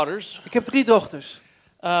 3 daughters. Ik heb 3 dochters.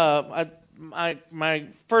 My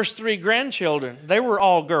first 3 grandchildren, they were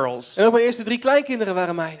all girls. En ook mijn eerste 3 kleinkinderen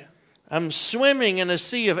waren meiden. I'm swimming in a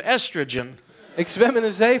sea of estrogen. Ik zwem in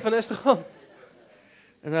een zee van estrogen.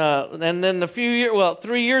 And then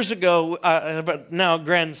 3 years ago, I have now a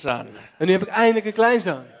grandson. En nu heb ik eindelijk een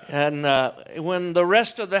kleinzoon. And when the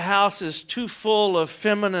rest of the house is too full of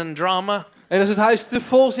feminine drama, En als het huis te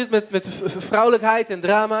vol zit met vrouwelijkheid en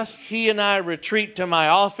drama's, he and I retreat to my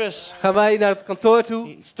office. gaan wij naar het kantoor toe.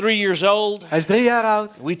 He's 3 years old. Hij is 3 jaar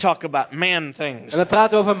oud. We talk about man things. En dan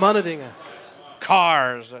praten we over mannendingen.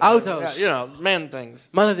 Cars. Auto's. You know, man things.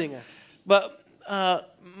 Mannendingen. But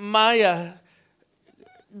my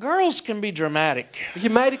girls can be dramatic. Weet je,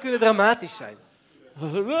 meiden kunnen dramatisch zijn.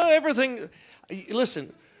 Everything.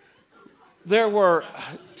 Listen, there were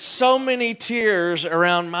so many tears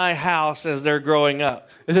around my house as they're growing up.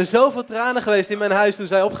 Er zijn zoveel tranen geweest in mijn huis toen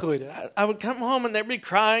zij opgroeiden. I would come home and they'd be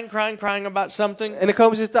crying about something. En dan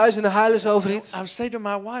komen ze thuis en dan huilen ze over iets. I would say to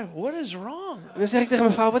my wife, "What is wrong?" En dan zeg ik tegen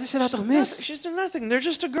mijn vrouw, wat is er nou toch mis? She said, "Nothing. They're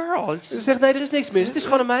just a girl. Ze zegt, nee, er is niks mis. Het is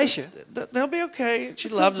gewoon een meisje. They'll be okay." She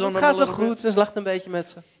loves them Het a gaat wel little goed. bit. Ze lacht een beetje met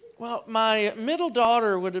ze. Well, my middle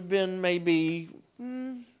daughter would have been maybe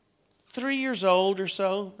 3 years old or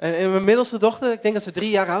so. En mijn middelste dochter, ik denk dat ze 3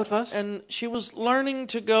 jaar oud was. And she was learning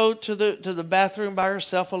to go to the bathroom by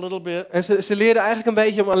herself a little bit. En ze leerde eigenlijk een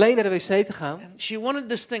beetje om alleen naar de wc te gaan. And she wanted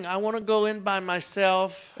this thing, I want to go in by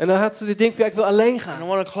myself. En dan had ze dit ding van, ja, ik wil alleen And I gaan.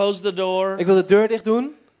 want to close the door. Ik wil de deur dicht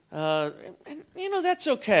doen. And you know, that's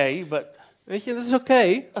okay, but Weet je, dat is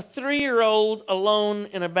oké. a 3-year-old alone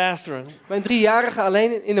in a bathroom Maar een 3-jarige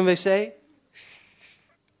alleen in een wc,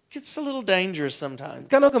 gets a little dangerous sometimes.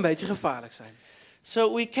 kan ook een beetje gevaarlijk zijn.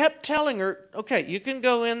 So we kept telling her, okay, you can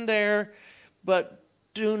go in there, but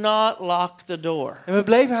do not lock the door. En we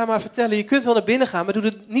bleven haar maar vertellen, je kunt wel naar binnen gaan, maar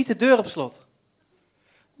doe niet de deur op slot.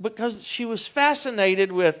 Because she was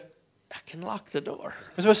fascinated with, I can lock the door.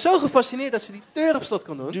 Maar ze was zo gefascineerd dat ze die deur op slot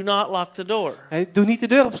kon doen. Do not lock the door. Hey, doe niet de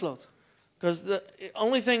deur op slot. Because the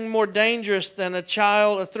only thing more dangerous than a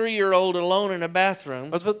 3-year-old alone in a bathroom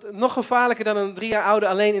Wat nog gevaarlijker dan een 3 jaar oude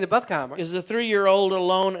alleen in de badkamer, is the 3-year-old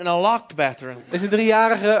alone in a locked bathroom. is een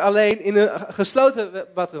 3-jarige alleen in een gesloten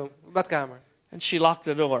badkamer. And she locked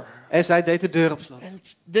the door. En zij deed de deur op slot.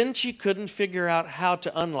 And then she couldn't figure out how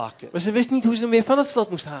to unlock it. Maar ze wist niet hoe ze hem weer van het slot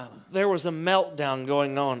moest halen. There was a meltdown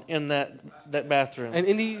going on in that bathroom. En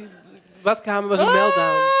in die badkamer was een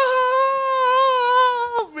meltdown.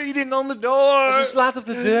 Beating on the door. Ze slaat op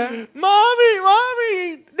de deur.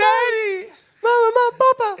 Mommy, daddy. Mama,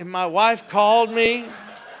 papa. And my wife called me.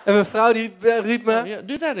 En mijn vrouw die riep me. Yeah,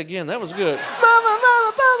 do that again. That was good. Mama,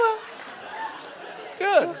 papa.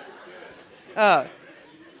 Good.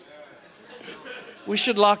 We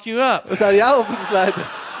should lock you up. We zouden jou op moeten sluiten.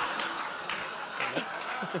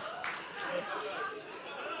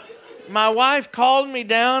 My wife called me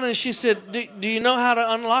down and she said, do you know how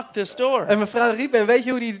to unlock this door? En mijn vrouw riep me, en weet je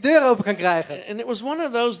hoe die de deur open kan krijgen? And it was one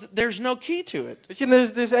of those, there's no key to it. Weet je,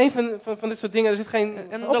 er is een van dit soort dingen, er zit geen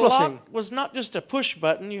And the oplossing. lock was not just a push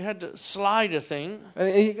button, you had to slide a thing.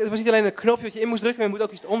 Het was niet alleen een knopje dat je in moest drukken, maar je moet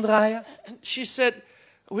ook iets omdraaien. And she said,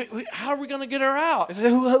 how are we going to get her out? En ze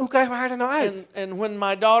zei, hoe krijgen we haar er nou uit? And when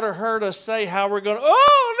my daughter heard us say how we're going to, oh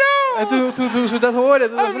no! En toen ze dat hoorde,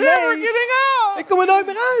 toen I'm was ze, never nee, getting out! ik kom er nooit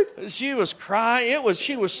meer uit. She was crying.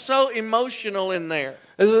 She was so emotional in there.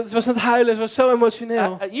 Het was aan het huilen, het was zo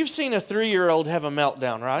emotioneel. You've seen a 3-year-old have a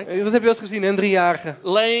meltdown, right? Dat heb je wel eens gezien, een 3-jarige.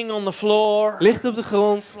 Laying on the floor, Ligt op de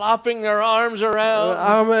grond, flopping their arms around.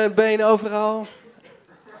 armen en benen overal.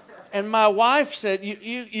 And my wife said,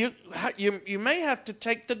 you may have to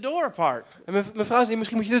take the door apart. En mijn vrouw zei,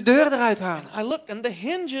 misschien moet je de deur eruit halen. I looked and the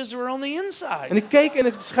hinges were on the inside. En ik keek en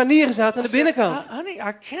de scharnieren zaten aan de binnenkant. Honey,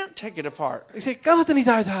 I can't take it apart. Ik zei, ik kan het er niet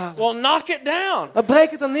uithalen. Well, knock it down. Dan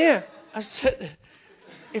breek het dan neer. I said,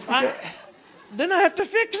 then I have to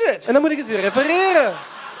fix it. En dan moet ik het weer repareren.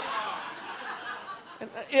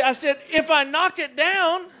 I said, if I knock it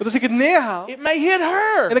down, Want als ik het neerhaal, it may hit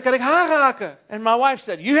her. en dan kan ik haar raken. And my wife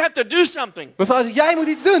said, you have to do something. Mijn vrouw zei, jij moet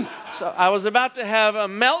iets doen. So I was about to have a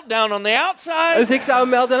meltdown on the outside Dus ik zou een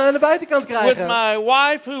meltdown aan de buitenkant with krijgen. my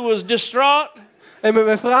wife who was distraught En met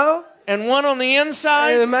mijn vrouw and one on the en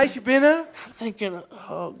inside. een meisje binnen. I'm thinking,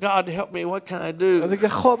 oh, God, help me. What can I do? Want ik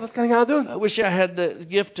dacht, God, wat kan ik nou doen? I wish I had the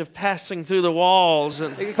gift of passing through the walls.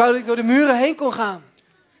 And Ik wou dat ik door de muren heen kon gaan.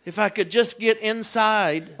 if I could just get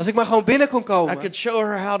inside, Als ik maar gewoon binnen kon I komen, could show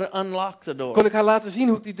her how to unlock the door. kon ik haar laten zien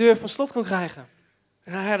hoe ik die deur van slot kon krijgen.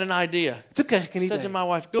 And I had an idea. Toen kreeg ik een I said to idee.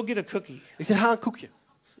 my wife, go get a cookie. Ik zei, haal een koekje.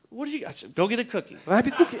 What do you? I said, go get a cookie. Waar heb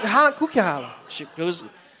je een koekje? Ga een koekje halen. She goes,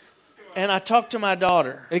 and I talked to my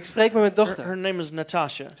daughter. En ik spreek met mijn Her dochter. name is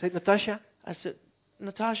Natasha. Ze heet Natasja. I said,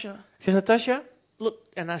 Natasha, Ik zeg, Natasja. look,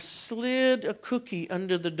 and I slid a cookie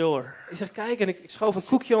under the door. Ik zeg, kijk, en ik schoof een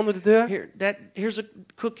koekje onder de deur. Here's a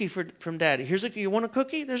cookie from Daddy. You want a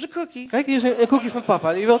cookie? There's a cookie. Kijk, hier is een koekje van papa.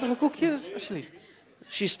 Je wilt toch een koekje? Dus, alsjeblieft.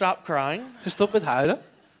 She stopped crying Ze stopt met huilen.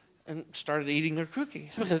 and started eating her cookie.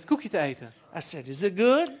 Ze begint het koekje te eten. I said, is it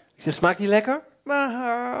good? Ik zeg, smaakt die lekker?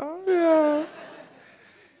 Ja.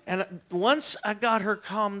 And once I got her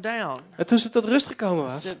calmed down, En toen ze tot rust gekomen I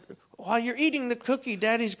was. said, while you're eating the cookie,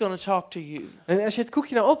 Daddy's going to talk to you. En als je het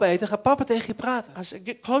koekje nou opeet, dan gaat papa tegen je praten. I said,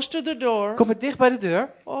 get close to the door. Kom maar dicht bij de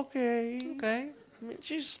deur. Okay. Oké. I mean,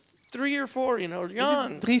 she's 3 or 4,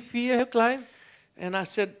 young. 3, 4, heel klein. And I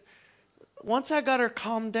said, once I got her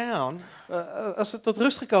calmed down, Als ze tot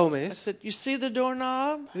rust gekomen I is. said, you see the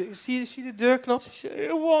doorknob? Zie je de deurknop? She said, it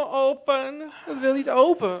won't open. Het wil niet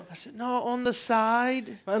open. I said, no, on the side.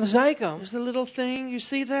 Maar aan de zijkant There's a little thing. You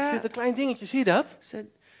see zit that? een klein dingetje. Zie je dat? I said,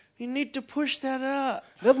 you need to push that up.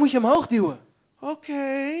 Dat moet je omhoog duwen.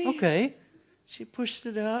 Okay. Oké. She pushed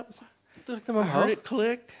it up. Druk hem I heard omhoog. it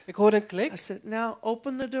click. Ik hoorde een I klik. said, now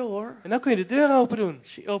open the door. En dan kun je de deur open doen.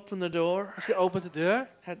 She opened the door. Dus je opent de deur.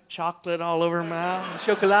 Had chocolate all over her mouth.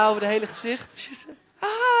 Chocola over de hele gezicht. She said,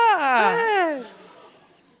 ah. Hey.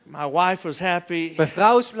 My wife was happy. Mijn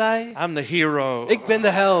vrouw is blij. I'm the hero. Ik ben de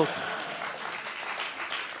held.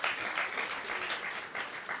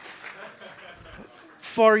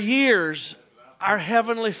 For years, our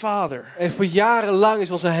Heavenly Father En voor jarenlang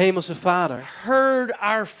is onze hemelse vader. heard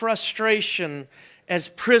our frustration as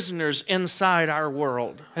prisoners inside our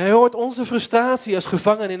world, Hij hoort onze frustratie als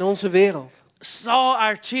gevangen in onze wereld. saw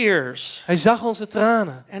our tears, Hij zag onze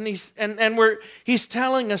tranen. and he's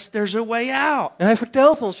telling us there's a way out. En hij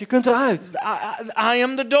vertelt ons, je kunt eruit. I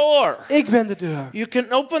am the door. Ik ben de deur. You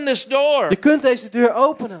can open this door. Je kunt deze deur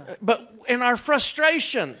openen. But in our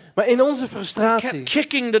frustration, Maar in onze kept frustratie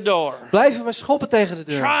kicking the door, blijven we schoppen tegen de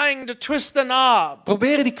deur. trying to twist the knob,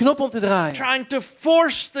 Proberen die knop om te draaien. trying to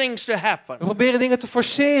force things to We happen, proberen dingen te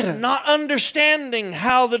forceren. not understanding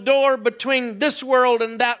how the door between this world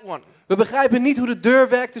and that one. We begrijpen niet hoe de deur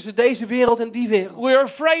werkt tussen deze wereld en die wereld. We're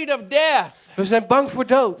afraid of death. We zijn bang voor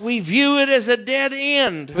dood. We view it as a dead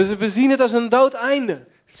end. We zien het als een dood einde.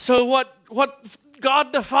 So what God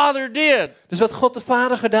the Father did, Dus wat God de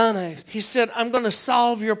Vader gedaan heeft. He said, I'm going to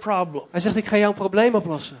solve your problem. Hij zegt, ik ga jouw probleem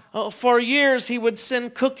oplossen. For years, He would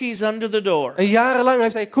send cookies under the door. En jarenlang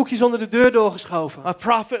heeft hij koekjes onder de deur doorgeschoven. A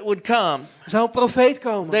prophet would come. Er zou een profeet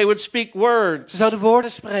komen. They would speak words, Ze zouden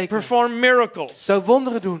woorden spreken. perform miracles, Ze zou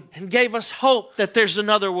wonderen doen. and gave us hope that there's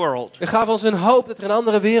another world. En gaf ons een hoop dat er een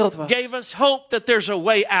andere wereld was. Gave us hope that there's a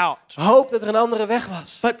way out. Hoop dat er een andere weg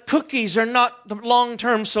was. But cookies are not the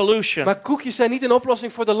long-term solution. Maar koekjes zijn niet een een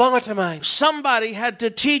oplossing voor de lange termijn. Somebody had to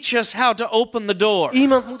teach us how to open the door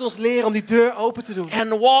Iemand moet ons leren om die deur open te doen. and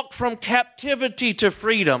walk from captivity to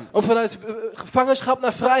freedom. Om vanuit gevangenschap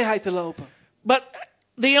naar vrijheid te lopen. But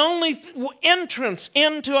the only entrance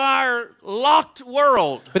into our locked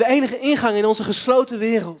world. Maar de enige ingang in onze gesloten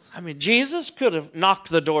wereld. I mean, Jesus could have knocked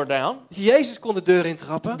the door down. Jezus kon de deur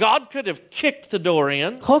intrappen. God could have kicked the door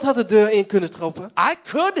in. God had de deur in kunnen trappen. I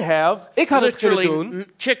could have Ik had het kunnen literally doen.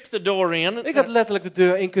 kicked the door in. Ik had letterlijk de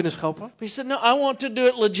deur in kunnen schrappen. He said, no, I want to do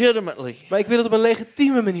it legitimately. Maar ik wil het op een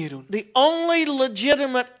legitieme manier doen. The only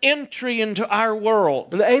legitimate entry into our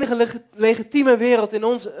world En de enige legitieme wereld in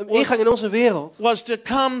ingang in onze wereld was to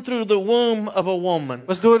come through the womb of a woman.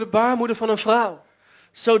 was door de baarmoeder van een vrouw.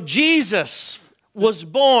 So Jesus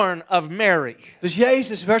was born of Mary. Dus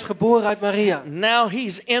Jezus werd geboren uit Maria. Now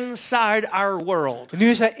he's inside our world, En nu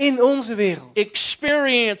is hij in onze wereld.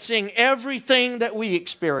 experiencing everything that we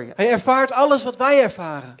experience. Hij ervaart alles wat wij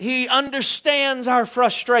ervaren. He understands our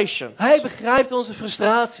frustrations. Hij begrijpt onze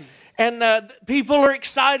frustratie. And people are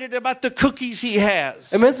excited about the cookies he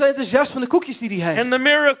has. En mensen zijn enthousiast van de koekjes die hij heeft. And the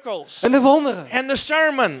miracles. En de wonderen. And the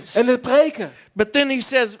sermons. En de preken. But then he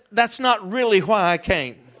says, that's not really why I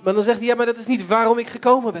came. Maar dan zegt hij, ja, maar dat is niet waarom ik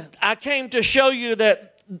gekomen ben. I came to show you that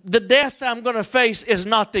the death I'm going to face is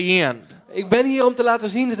not the end. Ik ben hier om te laten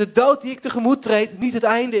zien dat de dood die ik tegemoet treed niet het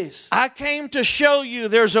einde is. I came to show you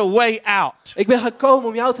there's a way out. Ik ben gekomen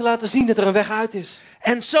om jou te laten zien dat er een weg uit is.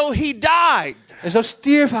 And so he died. En zo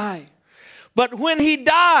stierf hij. But when he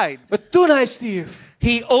died, Maar toen hij stierf,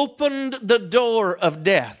 he opened the door of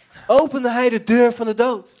death. opende hij de deur van de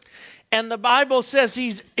dood. And the Bible says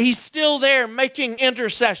he's still there making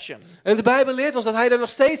intercession. En de Bijbel leert ons dat hij er nog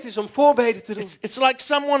steeds is om voorbeden te doen. It's like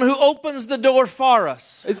someone who opens the door for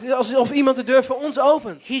us. Het is alsof iemand de deur voor ons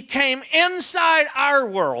opent. He came inside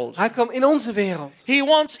our world. Hij kwam in onze wereld. He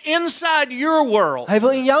wants inside your world Hij wil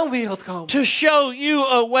in jouw wereld komen. to show you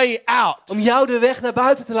a way out. Om jou de weg naar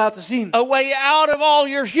buiten te laten zien. A way out of all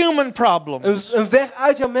your human problems. Een weg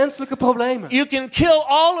uit jouw menselijke problemen. You can kill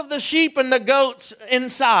all of the sheep and the goats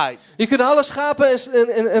inside. Je kunt alle schapen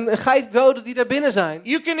en geiten doden die daar binnen zijn.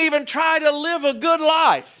 You can even try to live a good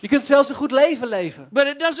life. Je kunt zelfs een goed leven leven. But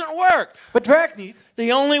it doesn't work. Maar het werkt niet.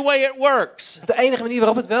 The only way it works De enige manier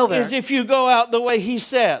waarop het wel is werkt, if you go out the way he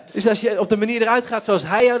said. is als je op de manier eruit gaat zoals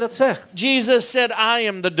hij jou dat zegt. Jesus said, I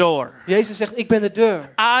am the door. Jezus zegt, ik ben de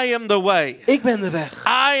deur. I am the way. Ik ben de weg.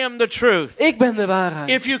 I am the truth. Ik ben de waarheid.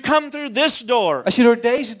 If you come through this door, Als je door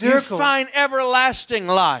deze you deur komt, find everlasting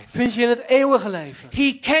life. vind je in het eeuwige leven.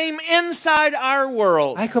 He came inside our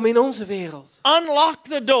world, Hij kwam in onze wereld. unlocked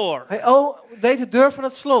the door, Hij deed de deur van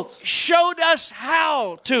het slot. showed us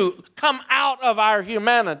how to come out of our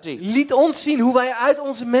humanity, Liet ons zien hoe wij uit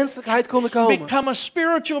onze menselijkheid konden komen. become a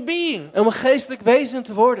spiritual being. En om een geestelijk wezen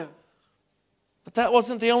te worden. But that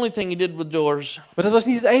wasn't the only thing he did with doors. Maar dat was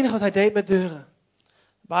niet het enige wat hij deed met deuren.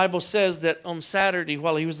 The Bible says that on Saturday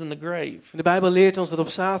while he was in the grave, De Bijbel leert ons dat op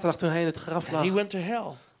zaterdag toen hij in het graf lag, he went to hell.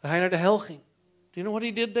 dat hij naar de hel ging. Do you know what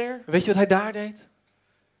he did there? En weet je wat hij daar deed?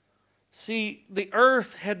 See, the earth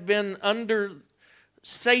had been under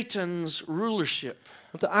Satan's rulership.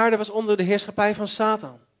 Want de aarde was onder de heerschappij van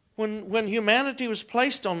Satan. When humanity was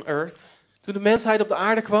placed on earth, Toen de mensheid op de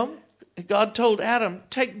aarde kwam, God told Adam,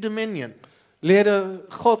 take dominion. leerde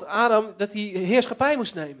God Adam dat hij heerschappij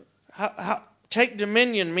moest nemen. Take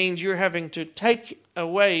dominion means you're having to take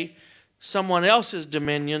away someone else's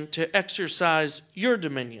dominion to exercise your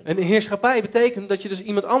dominion. En heerschappij betekent dat je dus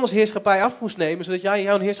iemand anders heerschappij af moest nemen, zodat jij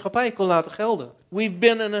jouw heerschappij kon laten gelden. We've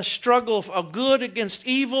been in a struggle of good against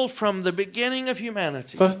evil from the beginning of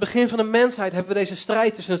humanity. Vanaf het begin van de mensheid hebben we deze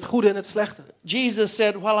strijd tussen het goede en het slechte. Jesus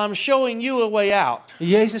said, well, I'm showing you a way out.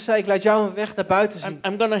 Jezus zei, ik laat jou een weg naar buiten zien.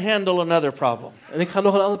 I'm going to handle another problem. En ik ga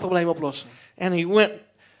nog een ander probleem oplossen. And he went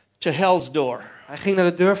to hell's door. Hij ging naar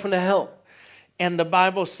de deur van de hel. And the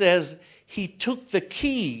Bible says he took the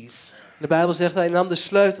keys De Bijbel zegt, hij nam de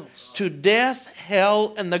sleutels. to death, hell,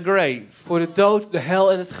 and the grave. Voor de dood, de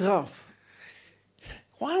hel en het graf.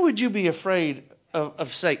 Why would you be afraid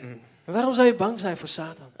of Satan, En waarom zou je bang zijn voor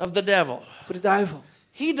Satan? of the devil? Voor de duivel?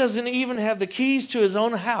 He doesn't even have the keys to his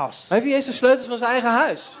own house. Hij heeft niet eens de sleutels van zijn eigen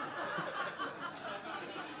huis.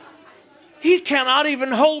 He cannot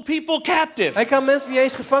even hold people captive. Hij kan mensen niet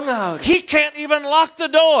eens gevangen houden. He can't even lock the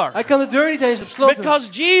door. Hij kan de deur niet eens op slot doen. Because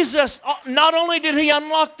Jesus, not only did he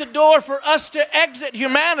unlock the door for us to exit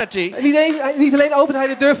humanity, En niet alleen opent hij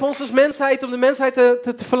de deur voor ons als mensheid om de mensheid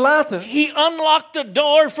te verlaten. he unlocked the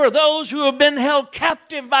door for those who have been held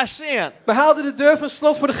captive by sin. Maar hij haalde de deur van het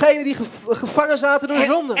slot voor degenen die gevangen zaten door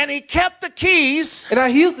zonde. And he kept the keys, En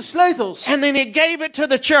hij hield de sleutels. and then he gave it to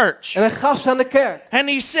the church. En hij gaf ze aan de kerk. And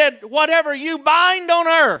he said, whatever whatever you bind on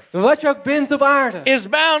earth Wat je ook bindt op aarde, is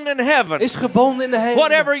bound in heaven. is gebonden in de hemel.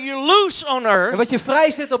 Whatever you loose on En earth wat je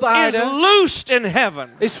vrijzet op is aarde, loosed in heaven.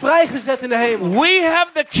 is vrijgezet in de hemel. We have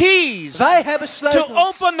the keys Wij hebben to sleutels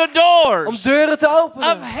open the om doors deuren te of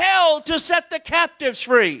openen. hell to set the captives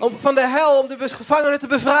free. Om van de hel, om de gevangenen te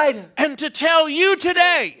bevrijden. And to tell you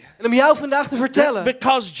today, En om jou vandaag te vertellen,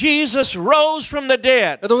 because Jesus rose from the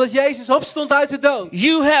dead, dat omdat Jezus opstond uit de dood,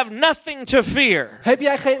 you have nothing to fear. heb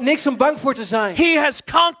jij niks om bang voor te zijn. He has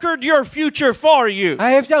conquered your future for you.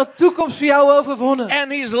 Hij heeft jouw toekomst voor jou overwonnen.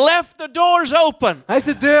 And he's left the doors open. Hij heeft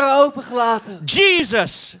de deuren opengelaten.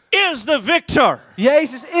 Jesus is the victor.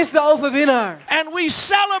 Jezus is de overwinnaar. And we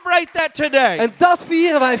celebrate that today. En dat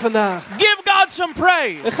vieren wij vandaag. Give God some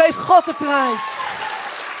praise. En geef God de prijs.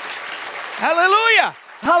 Hallelujah.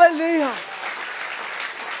 Halleluja.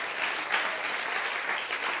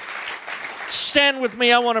 Stand with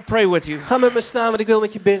me. I want to pray with you. Ga met me staan, want ik wil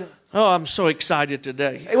met je bidden. Oh, I'm so excited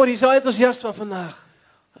today. Ik word hier zo enthousiast van vandaag.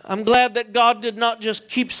 I'm glad that God did not just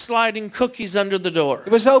keep sliding cookies under the door.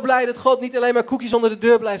 Ik ben zo blij dat God niet alleen maar koekjes onder de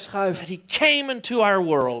deur blijft schuiven. That he came into our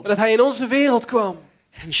world Maar dat hij in onze wereld kwam.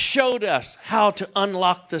 and showed us how to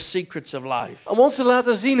unlock the secrets of life. Om ons te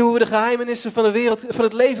laten zien hoe we de geheimenissen van de wereld, van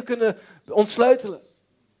het leven kunnen ontsleutelen.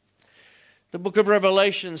 The book of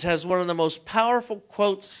Revelations has one of the most powerful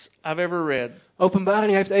quotes I've ever read.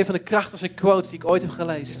 Openbaring heeft een van de krachtigste quotes die ik ooit heb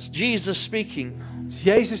gelezen. It's Jesus speaking. Het is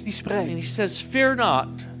Jezus die And spreekt. he says, "Fear not,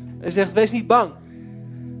 Hij zegt, wees niet bang.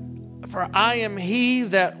 for I am he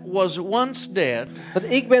that was once dead,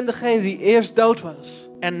 Want ik ben degene die eerst dood was.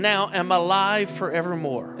 and now am alive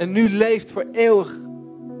forevermore." En nu leeft voor eeuwig.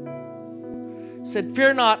 He said,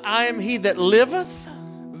 "Fear not, I am he that liveth,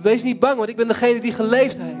 Wees niet bang, want ik ben degene die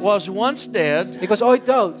geleefd heeft. was once dead, Ik was ooit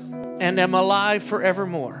dood. and am alive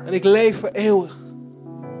forevermore." En ik leef voor eeuwig.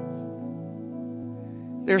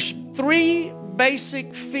 There's 3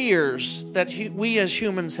 basic fears that we as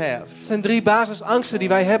humans have. Het zijn 3 basisangsten die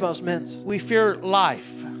wij hebben als mens. We fear life.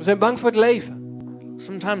 We zijn bang voor het leven.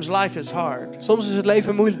 Sometimes life is hard. Soms is het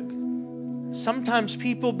leven moeilijk. Sometimes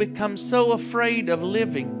people become so afraid of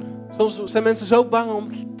living Soms zijn mensen zo bang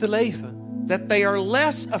om te leven. that they are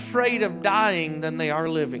less afraid of dying than they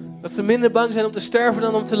are living. Dat ze minder bang zijn om te sterven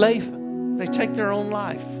dan om te leven. They take their own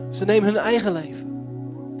life. Ze nemen hun eigen leven.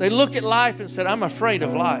 They look at life and said, "I'm afraid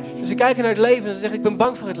of life. Dus ze kijken naar het leven en ze zeggen, ik ben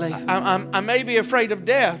bang voor het leven. I may be afraid of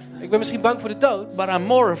death, Ik ben misschien bang voor de dood, maar but I'm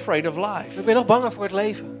more afraid of life." ik ben nog banger voor het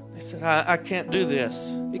leven. They said, I can't do this.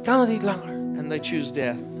 Ik kan het niet langer. And they choose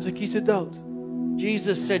death. Dus ik kies de dood.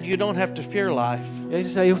 Jesus said, "You don't have to fear life.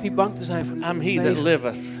 Jezus zei, je hoeft niet bang te zijn voor het I'm he leven. that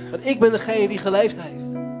liveth." Want ik ben degene die geleefd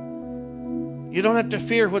heeft. You don't have to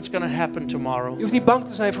fear what's going to happen tomorrow. Je hoeft niet bang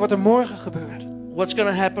te zijn voor wat er morgen gebeurt. What's going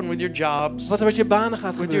to happen with your jobs, Wat er met je banen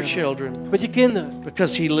gaat with your gebeuren. children, Met je kinderen.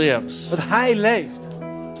 because he lives. Want hij leeft.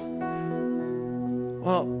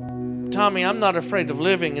 Well, Tommy, I'm not afraid of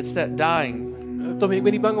living. It's that dying. Tommy, ik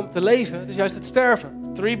ben niet bang om te leven. Het is juist het sterven.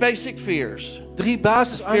 3 basic fears. 3 Fear of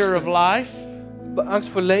basisangsten. life, Angst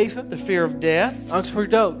voor leven. the fear of death, Angst voor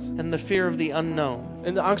dood. and the fear of the unknown.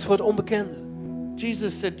 En de angst voor het onbekende.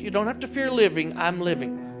 Jesus said, "You don't have to fear living. I'm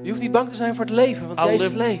living. Je hoeft niet bang te zijn voor het leven. Want I'll Jezus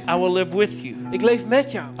live. leeft. I will live with you. Ik leef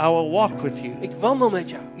met jou. I will walk with you. Ik wandel met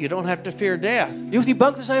jou. You don't have to fear death, Je hoeft niet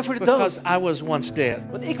bang te zijn voor de because dood. I was once dead."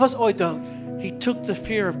 Want ik was ooit dood. He took the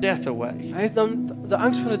fear of death away. Hij heeft dan de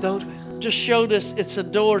angst voor de dood weg. Just showed us it's a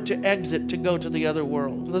door to exit to go to the other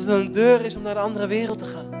world. Omdat het een deur is om naar de andere wereld te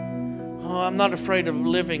gaan. Oh, I'm not afraid of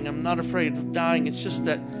living. I'm not afraid of dying. It's just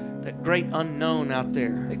that great unknown out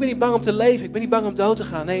there. Ik ben niet bang om te leven. Ik ben niet bang om dood te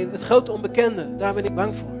gaan. Nee, het grote onbekende. Daar ben ik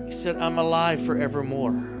bang voor. He said, "I'm alive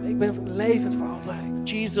forevermore." Ik ben levend voor altijd.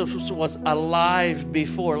 Jesus was alive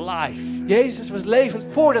before life. Jezus was levend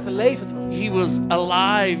voordat hij levend was. He was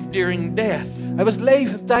alive during death. Hij was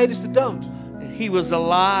levend tijdens de dood. He was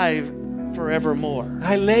alive forevermore.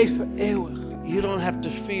 Hij leeft voor eeuwig. You don't have to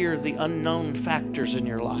fear the unknown factors in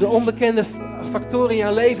your De life, onbekende factoren in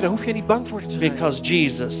jouw leven, daar hoef je niet bang voor te zijn. because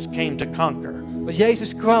Jesus came to conquer Want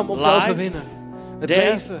Jezus kwam om te Life, overwinnen. Het death,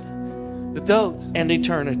 leven, de dood and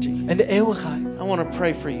eternity. en de eeuwigheid. I want to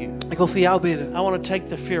pray for you. Ik wil voor jou bidden. I want to take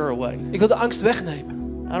the fear away. Ik wil de angst wegnemen.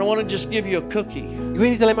 I don't want to just give you a cookie. Ik wil je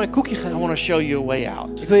niet alleen maar een koekje I geven. want to show you a way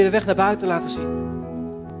out. Ik wil je de weg naar buiten laten zien.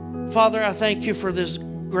 Father, I thank you for this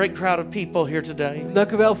great crowd of people here today.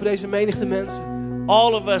 Dank u wel voor deze menigte mensen.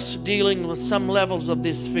 All of us dealing with some levels of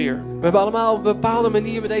this fear. We hebben allemaal op een bepaalde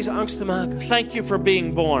manier met deze angst te maken. Thank you for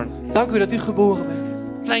being born. Dank u dat u geboren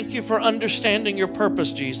bent. Thank you for understanding your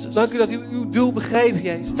purpose, Jesus. Dank u dat u uw doel begreep,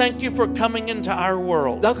 Jezus. Thank you for coming into our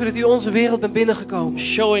world. Dank u dat u onze wereld bent binnengekomen.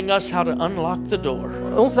 Showing us how to unlock the door.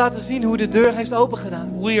 Ons laten zien hoe de deur heeft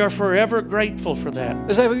opengedaan. We are forever grateful for that.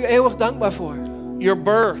 Daar zijn we u eeuwig dankbaar voor. Your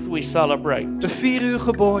birth we celebrate. We vieren uw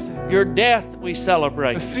geboorte. Your death we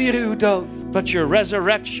celebrate. We vieren uw dood. But your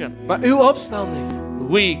resurrection Maar uw opstanding,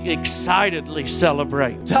 we excitedly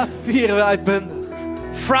celebrate. dat vieren we uitbundig.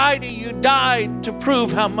 Friday you died to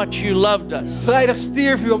prove how much you loved us. Vrijdag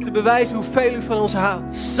stierf u om te bewijzen hoeveel u van ons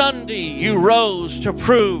houdt. Sunday you rose to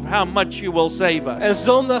prove how much you will save us. En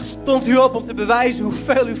zondag stond u op om te bewijzen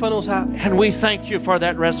hoeveel u van ons houdt. And we thank you for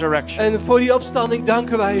that resurrection. En voor die opstanding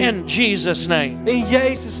danken wij u. In Jesus' name. In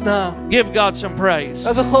Jezus' naam. Give God some praise.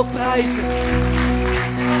 Laten we God prijzen.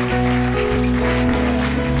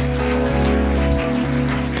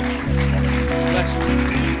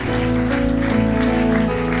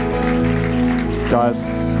 Guys,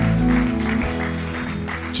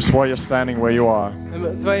 just while you're standing where you are, En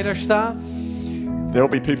terwijl je daar staat, there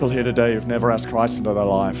will be people here today who've never asked Christ into their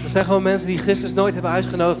life. er zijn gewoon mensen die Christus nooit hebben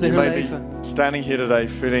uitgenodigd in You hun may be leven. standing here today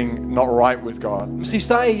feeling not right with God. Misschien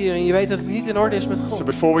sta je hier en je weet dat het niet in orde is met So God.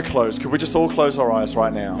 before we close, could we just all close our eyes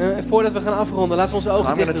right now? En voordat we gaan afronden, laten we onze ogen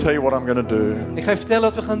I'm going to dicht tell doen. you what I'm going to do. Ik ga je vertellen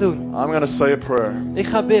wat we gaan doen. I'm going to say a prayer. Ik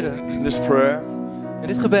ga bidden. This prayer En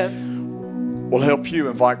dit gebed will help you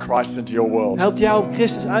invite Christ into your world. helpt jou om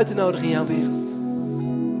Christus uit te nodigen in jouw wereld.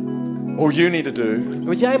 All you need to do En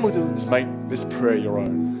wat jij moet doen, is make this prayer your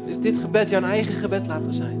own. is dit gebed jouw eigen gebed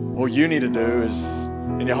laten zijn. All you need to do is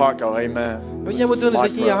in your heart go, amen. Wat This jij moet is doen is my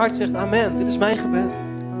dat je in je prayer. hart zegt, amen, dit is mijn gebed.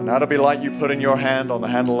 And that'll be like you putting your hand on the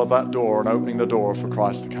handle of that door and opening the door for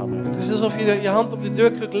Christ to come in. Het is alsof je je hand op de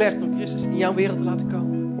deurkruk legt om Christus in jouw wereld te laten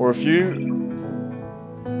komen. Or if you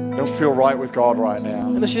don't feel right with God right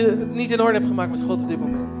now, En als je het niet in orde hebt gemaakt met God op dit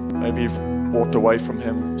moment. maybe you've walked away from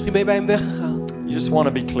Him. Misschien ben je bij hem weggegaan. You just want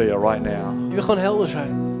to be clear right now Je wil gewoon helder zijn.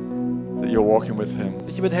 that you're walking with Him.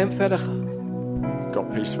 Dat je met hem verder gaat. You've got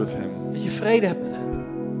peace with Him. Dat je vrede hebt met hem.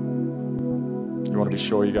 You want to be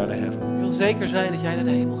sure you're going to heaven. Je wil zeker zijn dat jij naar de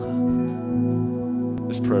hemel gaat.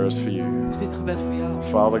 This prayer is for you. Is dit gebed voor jou?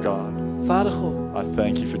 Father God, Vader God, I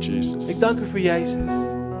thank you for Jesus. ik dank u voor Jezus.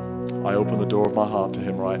 I open the door of my heart to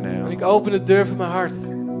Him right En now. ik open de deur van mijn hart.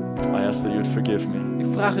 I ask that you'd forgive me. Ik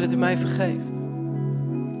vraag u dat u mij vergeeft.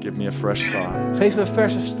 Give me a fresh start. Geef me een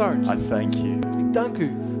verse start. I thank you Ik dank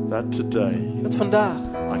u that today dat vandaag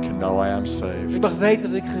I can know I am ik saved. mag weten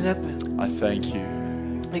dat ik gered ben. I thank you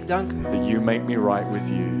Ik dank u that you make me right with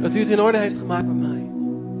you. dat u het in orde heeft gemaakt met mij.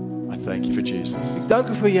 I thank you for Jesus. Ik dank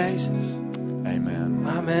u voor Jezus. Amen.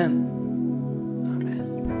 Amen.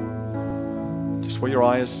 Amen. Just while your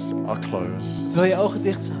eyes are closed, Terwijl je ogen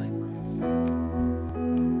dicht zijn,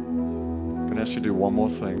 I'm going to ask you to do one more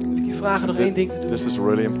thing. wil ik je vragen nog één ding te doen. This is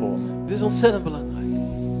really important. Dit is ontzettend belangrijk.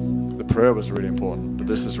 The prayer was really important, but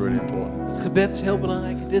this is really important. Het gebed is heel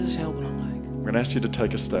belangrijk en dit is heel belangrijk. I'm going to ask you to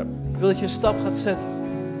take a step. Ik wil dat je een stap gaat zetten.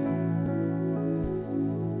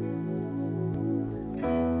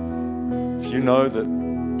 If you know that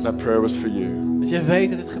that prayer was for you, Dat jij weet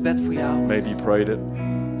dat het gebed voor jou is. maybe you prayed it,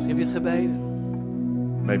 Misschien heb je het gebeden.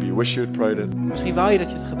 maybe you wish you had prayed it. Misschien wou je dat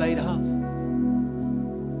je het gebeden had.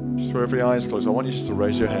 Just wherever your eyes closed, I want you just to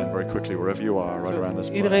raise your hand very quickly, wherever you are, right around this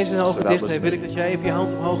place. Iedereen zijn Say, ogen that dicht was heeft. Wil ik me. dat jij even je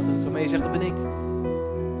hand omhoog doet. Waarmee je zegt, dat ben ik.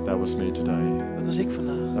 That was me today. Dat was ik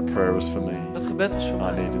vandaag. That prayer was for me. Dat gebed was voor I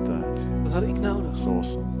mij. needed that. Dat had ik nodig. It's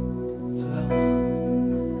awesome. Geweldig.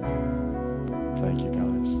 Thank you,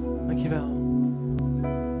 guys. Dankjewel.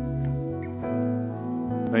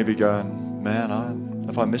 Maybe going, man,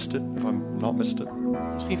 have I missed it? Have I not missed it?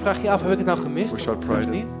 Misschien vraag je je af, heb ik het nou gemist? Wish I'd Of prayed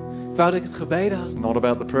it. niet? Ik wou dat ik het gebeden had. It's not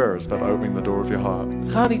about the prayer, it's about opening the door of your heart. Het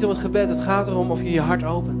gaat niet om het gebed. Het gaat erom of je je hart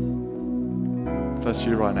opent. If that's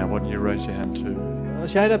you right now, why don't you raise your hand too?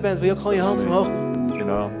 Als jij dat bent, wil je ook gewoon je hand omhoog doen. You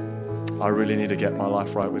know, I really need to get my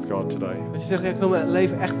life right with God today. Als je zegt, ja, ik wil mijn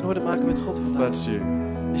leven echt in orde maken met God If vandaag. that's you,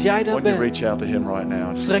 Als jij why dat don't you bent, reach out to Him right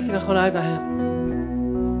now? strek je dan gewoon uit naar hem.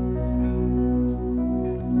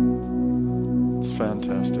 It's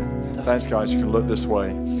fantastic. Thanks, guys. You can look this way.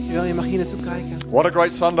 Dankjewel, je mag hier naartoe kijken. What a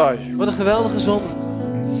great Sunday. Wat een geweldige zondag.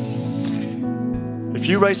 If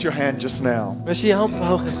you raised your hand just now, Als je je hand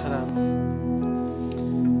omhoog hebt gedaan.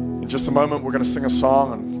 in just a moment we're going to sing a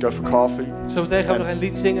song and go for coffee. Zometeen gaan we nog een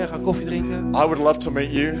lied zingen, gaan koffie drinken. I would love to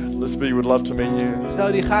meet you. Lisby would love to meet you. Ik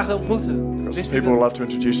zou die graag ontmoeten. Got some people would love to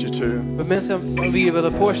introduce you to. Met mensen aan wie je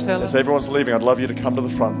willen voorstellen. As everyone's leaving, I'd love you to come to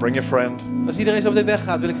the front. Bring your friend. Als iedereen zo meteen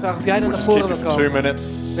weggaat, wil ik vragen of jij dan We'll naar just keep voren you wil for 2 komen. minutes.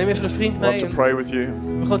 Neem even een vriend Love mee to en pray with you.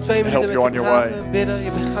 we gewoon 2 minuten help met you je on your praten, bidden, je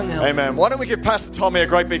op gang helpen. Amen. Why don't we give Pastor Tommy a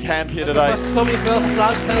great big hand here today? Pastor Tommy een geweldig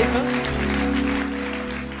applaus geven.